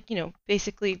that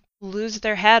basically lose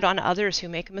their head on others who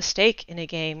make a mistake in a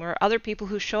game, or other people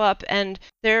who show up and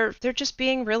they're just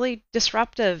being really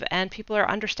disruptive, and people are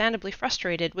understandably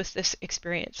frustrated with this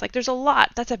experience. There's a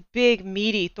lot. That's a big,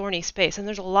 meaty, thorny space, and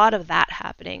there's a lot of that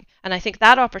happening. And I think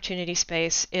that opportunity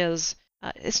space is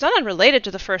it's not unrelated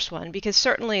to the first one, because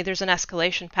certainly there's an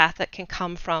escalation path that can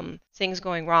come from things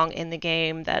going wrong in the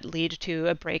game that lead to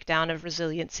a breakdown of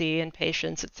resiliency and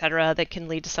patience, etc., that can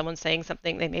lead to someone saying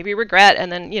something they maybe regret,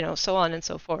 and then, so on and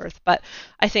so forth. But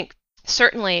I think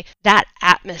certainly that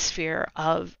atmosphere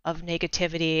of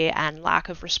negativity and lack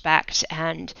of respect,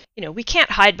 and, we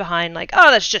can't hide behind oh,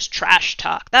 that's just trash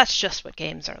talk. That's just what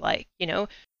games are like,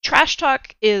 Trash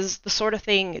talk is the sort of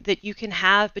thing that you can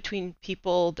have between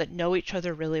people that know each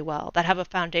other really well, that have a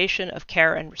foundation of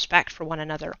care and respect for one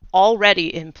another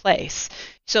already in place.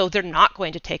 So they're not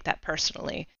going to take that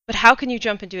personally. But how can you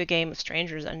jump into a game with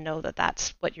strangers and know that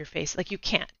that's what you're facing? You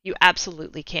can't. You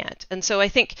absolutely can't. And so I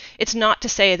think it's not to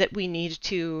say that we need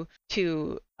to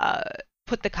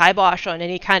put the kibosh on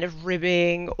any kind of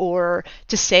ribbing, or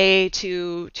to say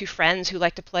to friends who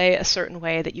like to play a certain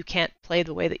way that you can't play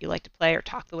the way that you like to play or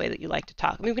talk the way that you like to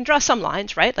talk. I mean, we can draw some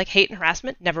lines, right? Hate and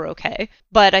harassment, never okay.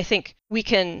 But I think we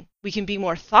can we can be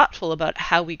more thoughtful about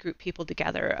how we group people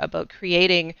together, about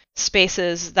creating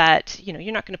spaces that,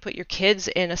 you're not going to put your kids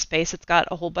in a space that's got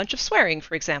a whole bunch of swearing,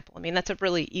 for example. I mean, that's a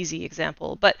really easy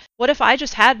example. But what if I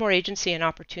just had more agency and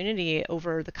opportunity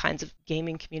over the kinds of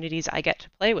gaming communities I get to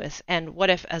play with? And what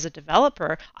if, as a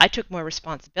developer, I took more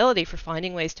responsibility for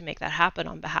finding ways to make that happen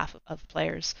on behalf of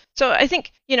players? So I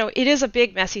think, it is a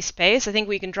big, messy space. I think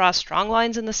we can draw strong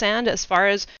lines in the sand as far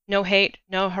as no hate,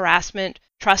 no harassment.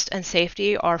 Trust and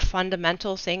safety are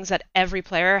fundamental things that every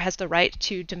player has the right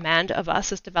to demand of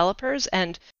us as developers.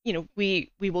 And, we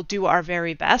will do our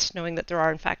very best, knowing that there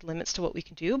are, in fact, limits to what we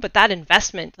can do. But that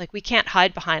investment, we can't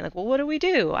hide behind, well, what do we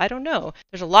do? I don't know.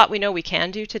 There's a lot we know we can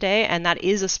do today, and that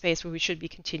is a space where we should be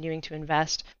continuing to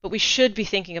invest. But we should be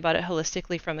thinking about it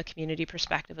holistically from a community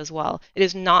perspective as well. It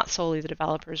is not solely the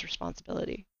developer's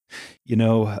responsibility.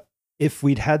 If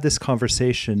we'd had this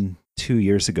conversation 2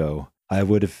 years ago, I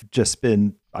would have just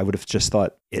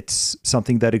thought it's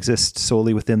something that exists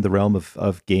solely within the realm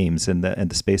of games and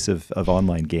the space of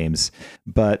online games.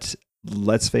 But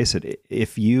let's face it,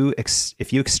 if you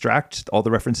extract all the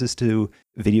references to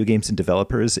video games and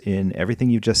developers in everything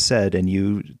you just said, and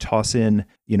you toss in,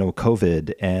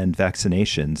 COVID and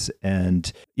vaccinations,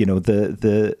 and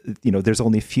there's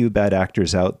only a few bad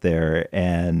actors out there,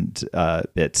 and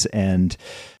bits and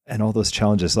all those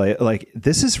challenges, like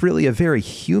this is really a very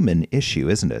human issue,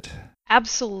 isn't it?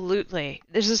 Absolutely.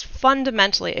 This is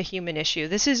fundamentally a human issue.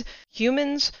 This is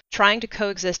humans trying to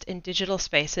coexist in digital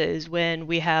spaces when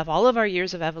we have all of our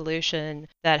years of evolution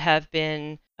that have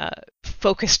been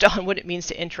focused on what it means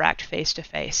to interact face to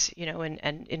face,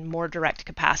 and in more direct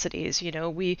capacities.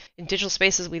 In digital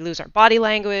spaces, we lose our body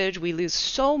language, we lose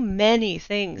so many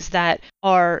things that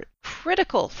are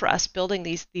critical for us building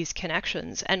these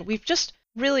connections. And we've just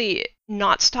really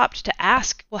not stopped to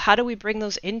ask, well, how do we bring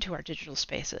those into our digital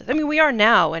spaces? I mean, we are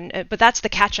now, but that's the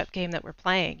catch-up game that we're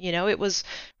playing. We're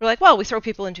like, well, we throw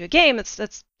people into a game. That's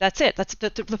it. That's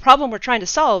the problem we're trying to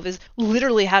solve is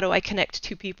literally how do I connect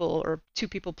two people or two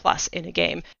people plus in a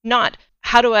game, not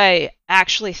how do I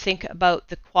actually think about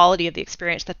the quality of the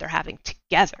experience that they're having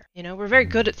together. We're very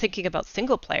good at thinking about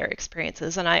single player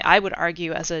experiences, and I would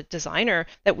argue as a designer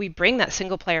that we bring that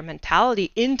single player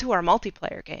mentality into our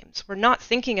multiplayer games. We're not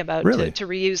thinking about, really? to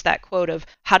reuse that quote of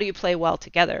how do you play well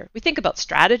together. We think about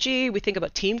strategy, we think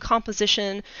about team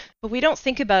composition, but we don't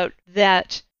think about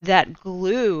that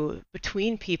glue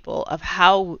between people of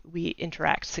how we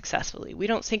interact successfully. We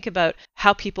don't think about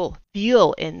how people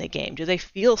feel in the game. Do they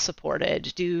feel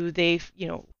supported? Do they,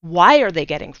 why are they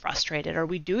getting frustrated? Are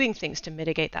we doing things to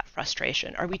mitigate that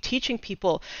frustration? Are we teaching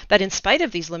people that in spite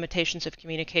of these limitations of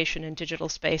communication in digital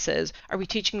spaces, are we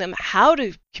teaching them how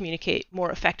to communicate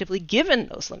more effectively given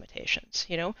those limitations?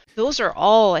 Those are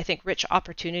all, I think, rich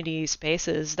opportunity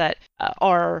spaces that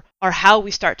are how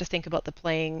we start to think about the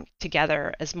playing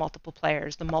together as multiple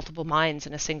players, the multiple minds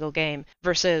in a single game,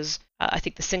 versus I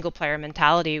think the single player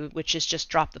mentality, which is just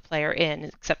drop the player in,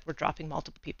 except we're dropping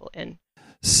multiple people in.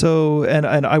 So, and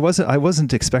I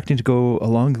wasn't expecting to go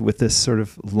along with this sort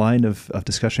of line of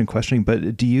discussion and questioning,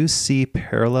 but do you see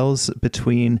parallels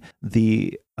between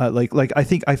the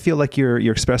I feel like you're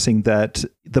expressing that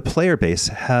the player base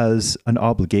has an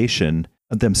obligation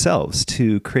themselves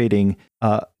to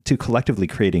collectively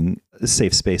creating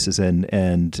safe spaces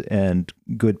and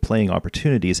good playing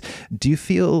opportunities. Do you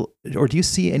feel, or do you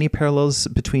see any parallels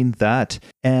between that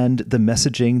and the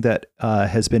messaging that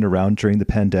has been around during the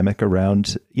pandemic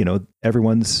around,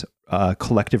 everyone's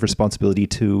collective responsibility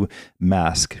to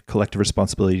mask, collective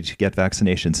responsibility to get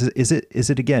vaccinations? Is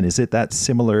it that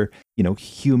similar,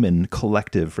 human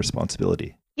collective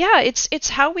responsibility? Yeah, it's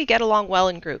how we get along well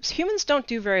in groups. Humans don't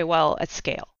do very well at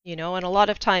scale, and a lot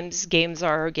of times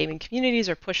gaming communities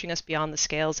are pushing us beyond the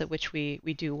scales at which we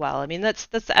do well. I mean, that's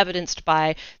evidenced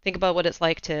by, think about what it's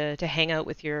like to hang out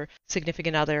with your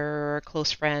significant other or a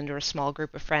close friend or a small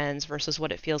group of friends versus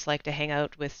what it feels like to hang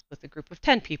out with a group of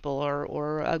 10 people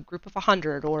or a group of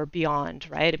 100 or beyond,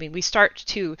 right? I mean, we start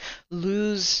to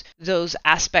lose those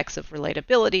aspects of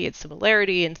relatability and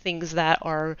similarity and things that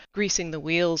are greasing the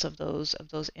wheels of those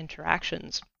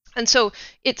interactions. And so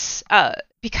it's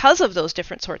because of those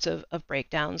different sorts of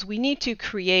breakdowns, we need to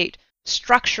create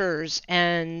structures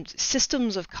and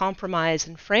systems of compromise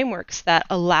and frameworks that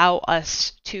allow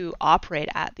us to operate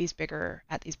at these bigger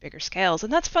scales.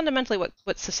 And that's fundamentally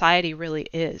what society really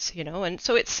is, And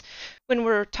so it's when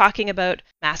we're talking about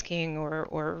masking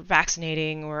or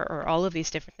vaccinating or all of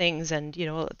these different things, and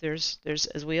there's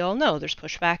as we all know, there's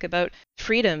pushback about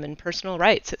freedom and personal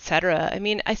rights, etc. I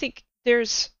mean, I think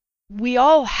there's we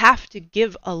all have to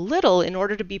give a little in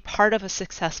order to be part of a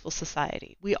successful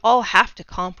society. We all have to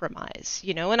compromise,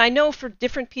 and I know for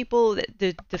different people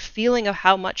the feeling of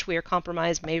how much we are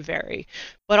compromised may vary,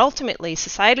 but ultimately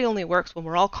society only works when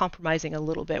we're all compromising a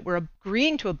little bit. We're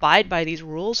agreeing to abide by these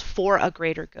rules for a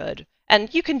greater good.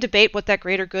 And you can debate what that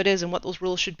greater good is and what those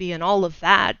rules should be and all of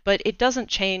that, but it doesn't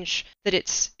change that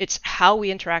it's how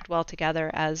we interact well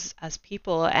together as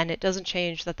people, and it doesn't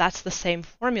change that that's the same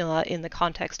formula in the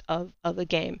context of a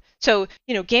game. So,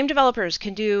 game developers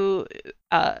can do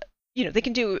they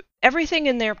can do everything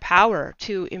in their power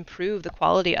to improve the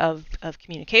quality of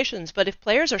communications. But if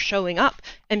players are showing up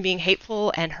and being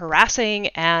hateful and harassing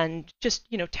and just,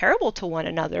 terrible to one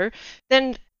another,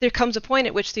 then there comes a point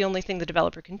at which the only thing the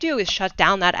developer can do is shut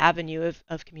down that avenue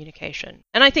of communication.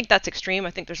 And I think that's extreme. I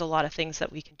think there's a lot of things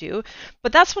that we can do.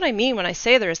 But that's what I mean when I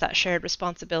say there is that shared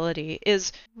responsibility,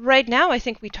 is right now I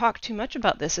think we talk too much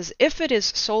about this as if it is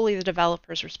solely the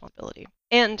developer's responsibility.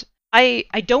 And I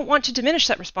don't want to diminish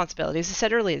that responsibility. As I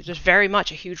said earlier, there's very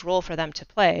much a huge role for them to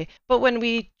play. But when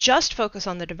we just focus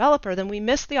on the developer, then we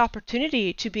miss the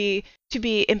opportunity to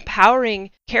be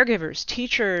empowering caregivers,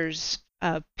 teachers,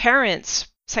 parents,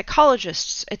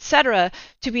 psychologists, etc.,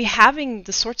 to be having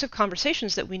the sorts of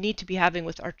conversations that we need to be having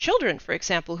with our children, for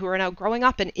example, who are now growing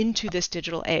up and into this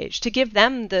digital age, to give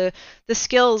them the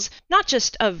skills, not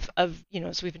just of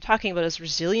as we've been talking about, as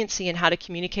resiliency and how to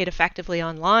communicate effectively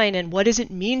online, and what does it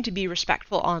mean to be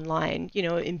respectful online,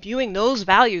 imbuing those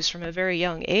values from a very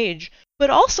young age. But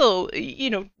also,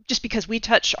 just because we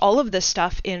touch all of this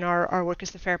stuff in our work as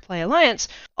the Fair Play Alliance,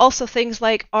 also things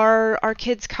like are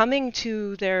kids coming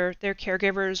to their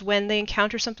caregivers when they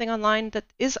encounter something online that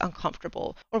is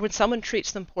uncomfortable, or when someone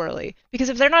treats them poorly. Because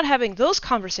if they're not having those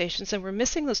conversations, then we're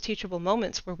missing those teachable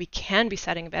moments where we can be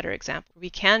setting a better example,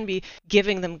 we can be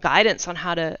giving them guidance on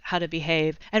how to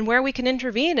behave, and where we can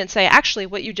intervene and say, actually,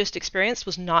 what you just experienced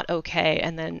was not okay,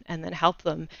 and then help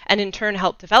them, and in turn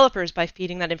help developers by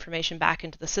feeding that information back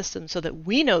into the system so that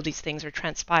we know these things are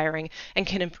transpiring and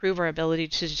can improve our ability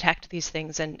to detect these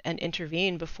things and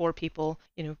intervene before people,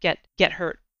 get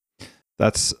hurt.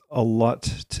 That's a lot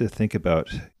to think about,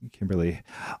 Kimberly.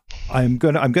 I'm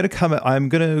gonna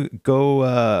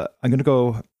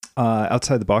go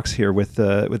outside the box here with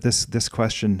this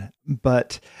question.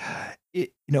 But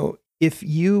if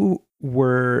you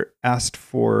were asked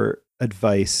for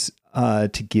advice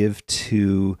to give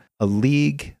to a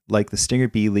league like the Stinger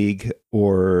B League,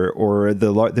 or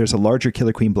there's a larger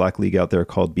Killer Queen Black League out there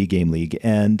called B Game League,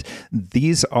 and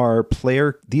these are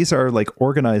like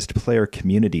organized player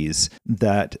communities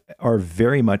that are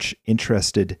very much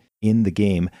interested in the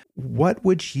game. What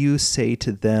would you say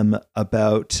to them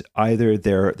about either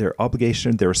their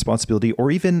obligation, their responsibility, or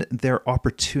even their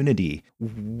opportunity?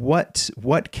 What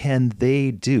can they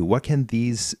do? What can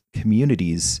these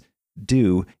communities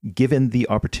do, given the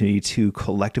opportunity to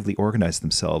collectively organize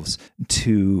themselves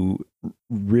to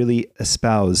really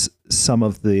espouse some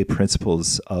of the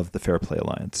principles of the Fair Play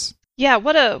Alliance? Yeah,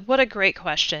 what a great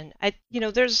question.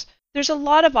 There's a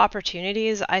lot of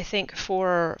opportunities, I think,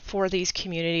 for these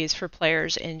communities, for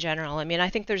players in general. I mean, I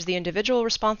think there's the individual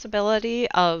responsibility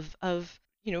of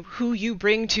who you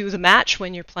bring to the match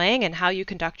when you're playing and how you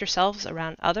conduct yourselves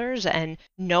around others, and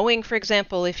knowing, for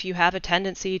example, if you have a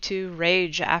tendency to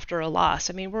rage after a loss.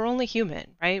 I mean, we're only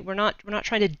human, right? We're not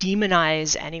trying to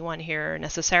demonize anyone here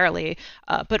necessarily,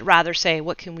 but rather say,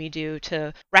 what can we do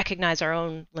to recognize our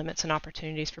own limits and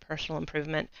opportunities for personal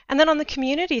improvement? And then on the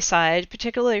community side,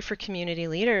 particularly for community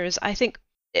leaders, I think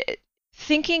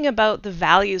thinking about the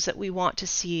values that we want to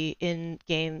see in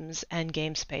games and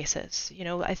game spaces.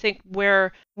 I think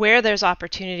where there's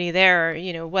opportunity there,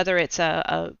 whether it's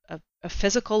a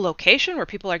physical location where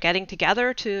people are getting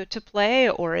together to play,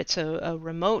 or it's a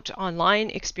remote online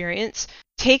experience,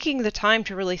 taking the time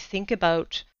to really think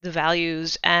about the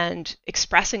values and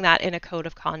expressing that in a code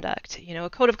of conduct. A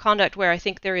code of conduct where I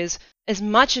think there is, as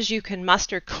much as you can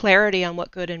muster clarity on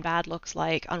what good and bad looks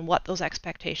like, on what those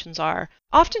expectations are.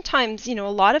 Oftentimes, a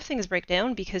lot of things break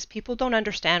down because people don't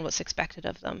understand what's expected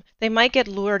of them. They might get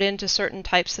lured into certain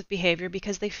types of behavior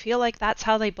because they feel like that's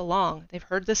how they belong. They've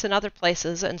heard this in other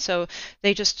places, and so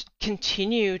they just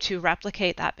continue to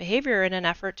replicate that behavior in an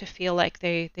effort to feel like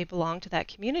they belong to that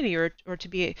community, or to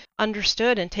be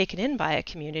understood and taken in by a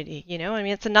community. I mean,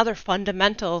 it's another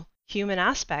fundamental human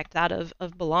aspect, that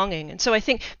of belonging. And so I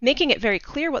think making it very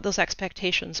clear what those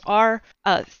expectations are,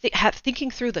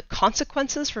 thinking through the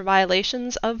consequences for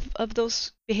violations of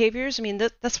those behaviors. I mean,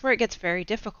 that's where it gets very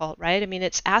difficult, right? I mean,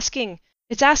 it's asking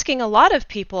it's asking a lot of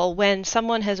people when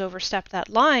someone has overstepped that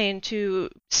line to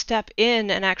step in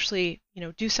and actually,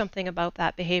 do something about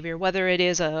that behavior, whether it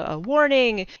is a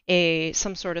warning,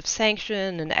 some sort of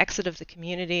sanction, an exit of the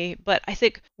community. But I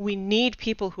think we need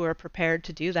people who are prepared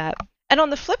to do that. And on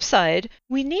the flip side,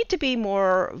 we need to be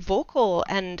more vocal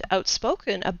and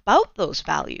outspoken about those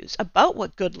values, about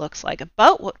what good looks like,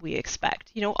 about what we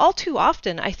expect. All too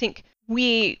often, I think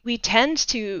we tend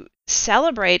to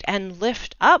celebrate and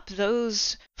lift up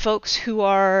those folks who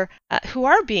are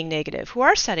being negative, who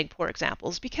are setting poor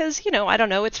examples, because I don't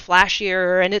know, it's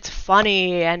flashier and it's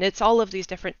funny and it's all of these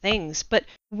different things. But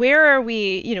where are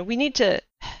we? We need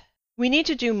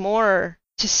to do more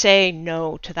to say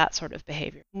no to that sort of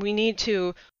behavior. We need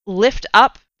to lift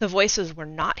up the voices we're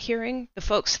not hearing, the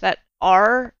folks that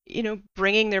are,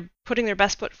 putting their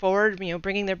best foot forward,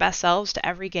 bringing their best selves to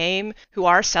every game, who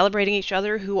are celebrating each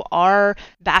other, who are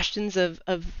bastions of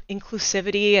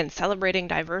inclusivity and celebrating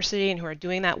diversity, and who are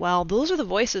doing that well. Those are the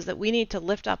voices that we need to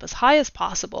lift up as high as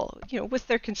possible, with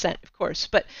their consent, of course.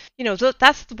 But,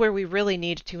 that's where we really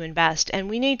need to invest. And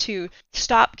we need to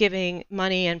stop giving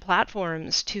money and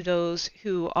platforms to those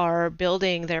who are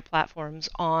building their platforms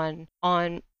on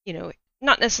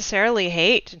not necessarily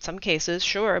hate in some cases,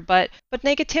 sure, but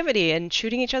negativity and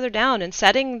shooting each other down and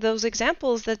setting those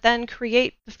examples that then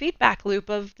create the feedback loop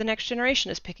of the next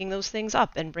generation is picking those things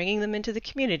up and bringing them into the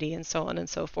community and so on and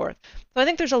so forth. So I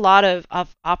think there's a lot of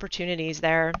opportunities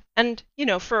there. And,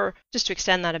 for just to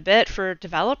extend that a bit, for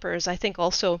developers, I think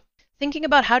also thinking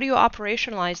about how do you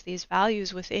operationalize these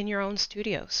values within your own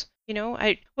studios.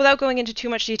 Without going into too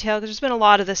much detail, because there's been a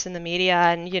lot of this in the media,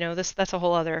 and that's a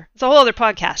whole other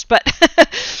podcast. But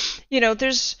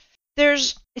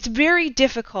it's very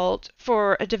difficult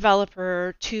for a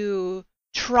developer to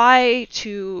try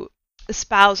to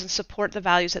espouse and support the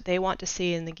values that they want to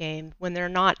see in the game when they're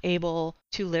not able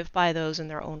to live by those in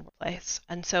their own place.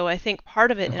 And so I think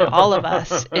part of it in all of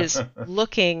us is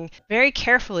looking very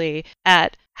carefully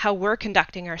at how we're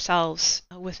conducting ourselves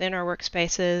within our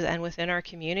workspaces and within our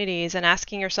communities, and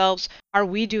asking ourselves, are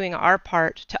we doing our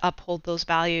part to uphold those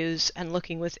values, and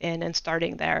looking within and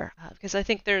starting there? Because I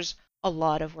think there's a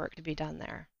lot of work to be done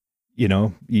there.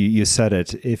 You said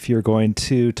it. If you're going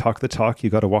to talk the talk,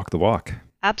 you got to walk the walk.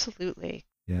 Absolutely.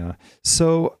 Yeah.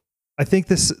 So I think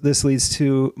this leads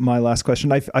to my last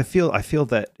question. I feel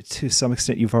that to some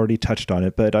extent you've already touched on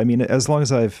it, but I mean, as long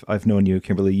as I've known you,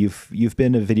 Kimberly, you've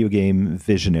been a video game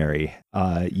visionary.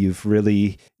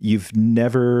 You've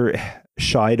never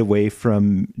shied away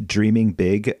from dreaming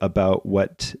big about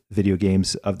what video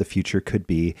games of the future could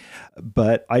be.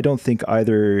 But I don't think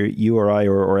either you or I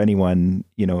or anyone,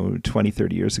 20,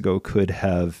 30 years ago could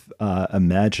have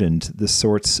imagined the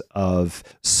sorts of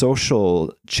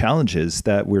social challenges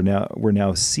that we're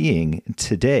now seeing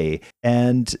today.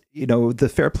 And, the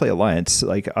Fair Play Alliance,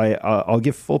 I'll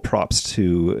give full props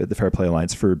to the Fair Play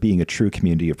Alliance for being a true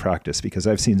community of practice, because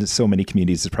I've seen so many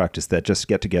communities of practice that just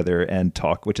get together and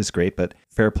talk, which is great. But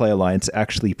Fair Play Alliance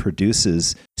actually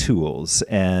produces tools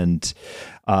and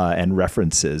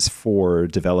references for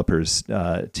developers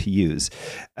to use.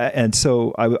 And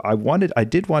so I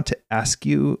did want to ask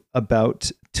you about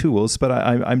tools, but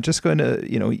I'm just going to,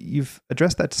 you've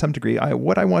addressed that to some degree.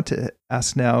 What I want to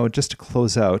ask now, just to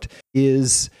close out,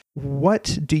 is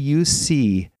what do you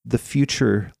see the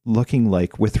future looking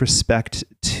like with respect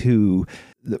to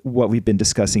what we've been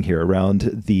discussing here around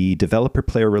the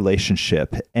developer-player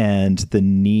relationship and the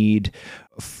need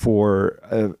for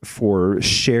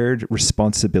shared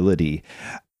responsibility?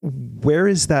 Where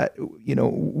is that?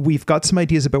 We've got some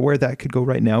ideas about where that could go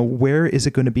right now. Where is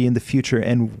it going to be in the future,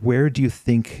 and where do you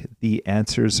think the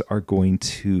answers are going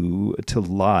to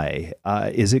lie?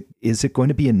 Is it going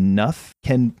to be enough?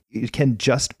 Can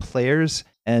just players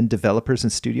and developers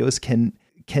and studios can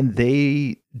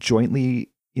they jointly?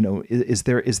 Is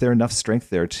there enough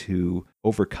strength there to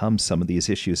overcome some of these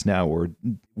issues now, or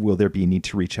will there be a need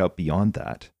to reach out beyond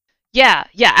that? Yeah,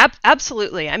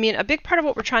 absolutely. I mean, a big part of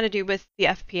what we're trying to do with the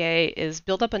FPA is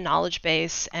build up a knowledge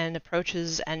base and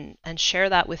approaches and share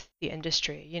that with the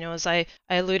industry. As I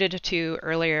alluded to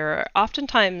earlier,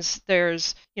 oftentimes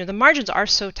there's, the margins are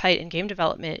so tight in game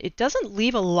development, it doesn't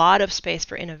leave a lot of space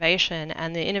for innovation.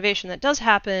 And the innovation that does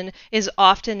happen is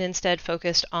often instead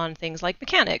focused on things like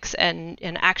mechanics and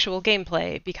actual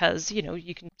gameplay, because,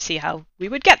 you can see how we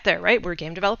would get there, right? We're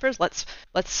game developers.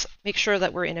 Let's make sure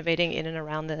that we're innovating in and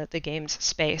around the games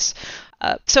space.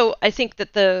 So I think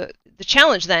that the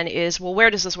challenge then is, well, where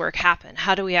does this work happen?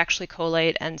 How do we actually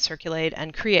collate and circulate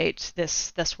and create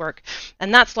this work?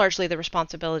 And that's largely the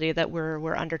responsibility that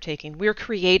we're undertaking. We're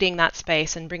creating that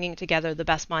space and bringing together the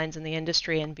best minds in the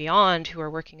industry and beyond who are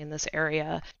working in this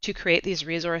area to create these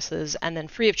resources, and then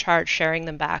free of charge sharing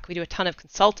them back. We do a ton of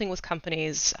consulting with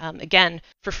companies, again,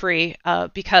 for free,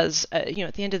 because at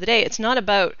the end of the day, it's not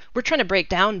about, we're trying to break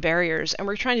down barriers, and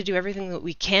we're trying to do everything that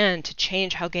we can to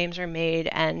change how games are made.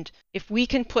 And if we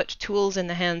can put tools in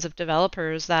the hands of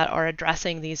developers that are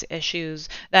addressing these issues,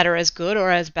 that are as good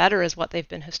or as better as what they've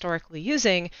been historically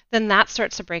using, then that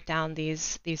starts to break down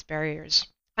these barriers.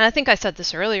 And I think I said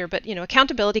this earlier, but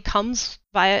accountability comes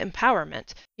via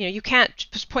empowerment. You can't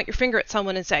just point your finger at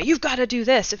someone and say, you've got to do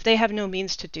this, if they have no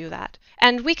means to do that.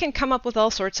 And we can come up with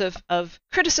all sorts of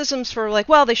criticisms for, like,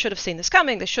 well, they should have seen this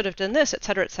coming, they should have done this, et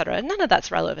cetera, and none of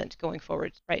that's relevant going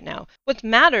forward right now. What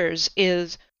matters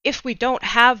is, if we don't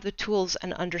have the tools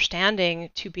and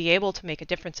understanding to be able to make a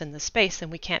difference in this space,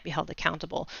 then we can't be held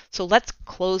accountable. So let's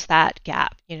close that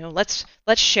gap. Let's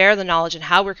share the knowledge and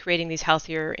how we're creating these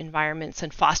healthier environments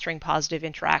and fostering positive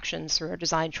interactions through our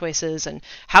design choices, and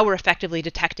how we're effectively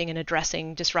detecting and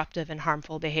addressing disruptive and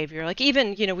harmful behavior. Like,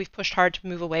 even, we've pushed hard to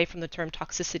move away from the term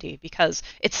toxicity, because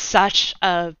it's such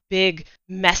a big,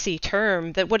 messy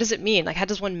term that, what does it mean? Like, how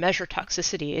does one measure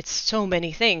toxicity? It's so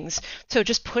many things. So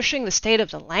just pushing the state of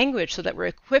the language so that we're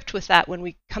equipped with that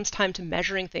when comes time to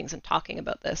measuring things and talking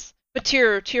about this. But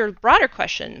to your broader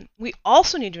question, we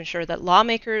also need to ensure that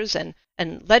lawmakers and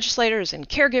legislators and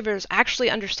caregivers actually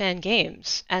understand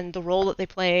games and the role that they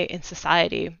play in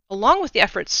society, along with the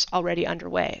efforts already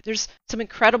underway. There's some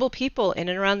incredible people in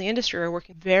and around the industry who are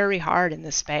working very hard in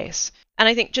this space. And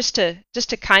I think just to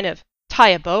kind of tie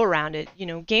a bow around it,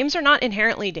 games are not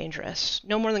inherently dangerous,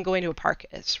 no more than going to a park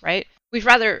is, right? We've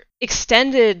rather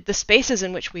extended the spaces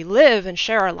in which we live and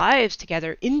share our lives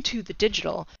together into the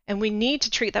digital, and we need to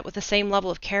treat that with the same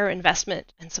level of care,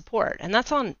 investment, and support. And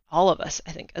that's on all of us,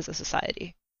 I think, as a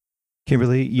society.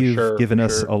 Kimberly, you've given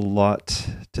us a lot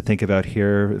to think about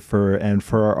here for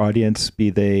our audience, be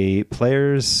they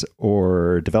players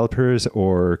or developers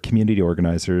or community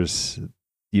organizers.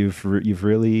 You've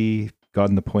really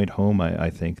gotten the point home. I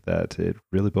think that it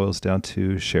really boils down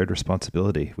to shared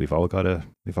responsibility. We've all got to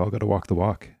walk the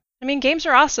walk. I mean, games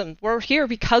are awesome. We're here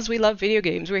because we love video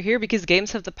games. We're here because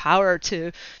games have the power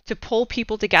to pull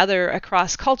people together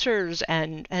across cultures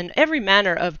and every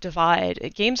manner of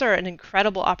divide. Games are an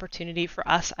incredible opportunity for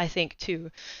us, I think,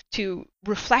 to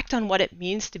reflect on what it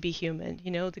means to be human,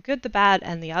 the good, the bad,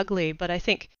 and the ugly. But I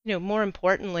think, more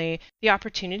importantly, the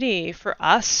opportunity for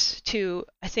us to,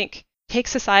 I think, take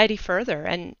society further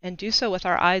and do so with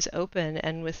our eyes open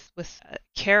and with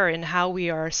care in how we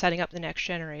are setting up the next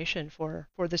generation for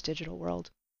this digital world.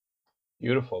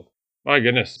 Beautiful. My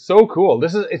goodness, so cool.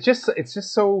 It's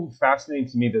just so fascinating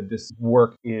to me that this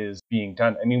work is being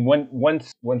done. I mean,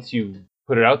 once you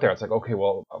put it out there, it's like, okay,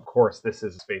 well, of course, this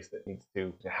is a space that needs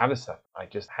to have this stuff. I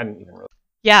just hadn't even really.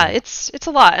 Yeah, it's a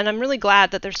lot, and I'm really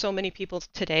glad that there's so many people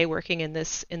today working in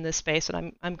this space,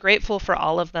 and I'm grateful for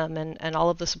all of them and all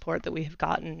of the support that we have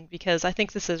gotten, because I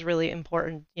think this is really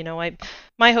important.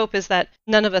 My hope is that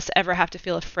none of us ever have to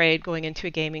feel afraid going into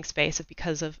a gaming space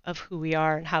because of who we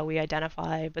are and how we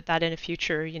identify, but that in the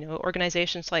future,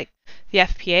 organizations like the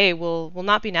FPA will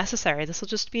not be necessary. This will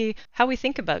just be how we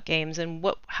think about games and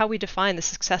how we define the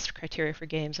success criteria for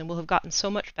games, and we'll have gotten so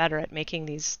much better at making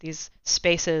these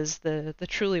spaces the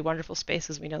truly wonderful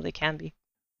spaces we know they can be.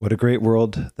 What a great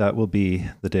world that will be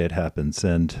the day it happens,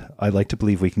 and I'd like to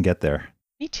believe we can get there.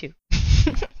 Me too.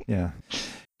 Yeah.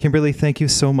 Kimberly, thank you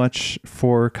so much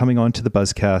for coming on to the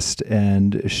Buzzcast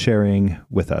and sharing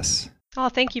with us. Oh,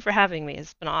 thank you for having me.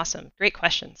 It's been awesome. Great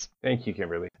questions. Thank you,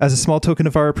 Kimberly. As a small token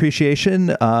of our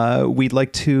appreciation, we'd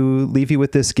like to leave you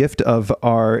with this gift of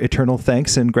our eternal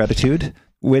thanks and gratitude,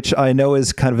 which I know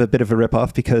is kind of a bit of a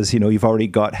ripoff because, you've already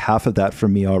got half of that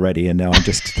from me already, and now I'm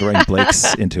just throwing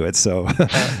Blake's into it. So,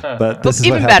 but this is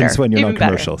what happens when you're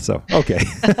non-commercial. So, okay.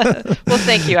 Well,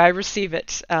 thank you. I receive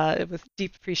it with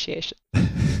deep appreciation.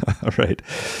 All right.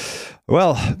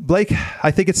 Well, Blake,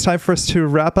 I think it's time for us to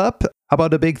wrap up. How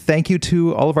about a big thank you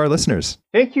to all of our listeners?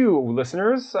 Thank you,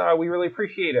 listeners. We really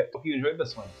appreciate it. Hope you enjoyed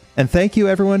this one. And thank you,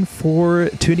 everyone, for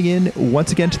tuning in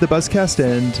once again to the Buzzcast,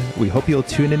 and we hope you'll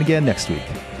tune in again next week.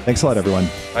 Thanks a lot, everyone.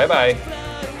 Bye-bye.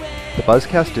 The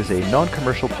Buzzcast is a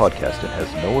non-commercial podcast and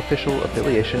has no official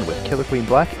affiliation with Killer Queen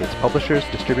Black, its publishers,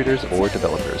 distributors, or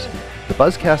developers. The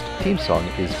Buzzcast theme song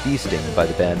is Bee Sting by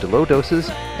the band Low Doses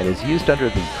and is used under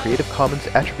the Creative Commons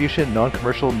Attribution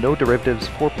Non-Commercial No Derivatives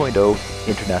 4.0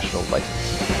 International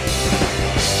License.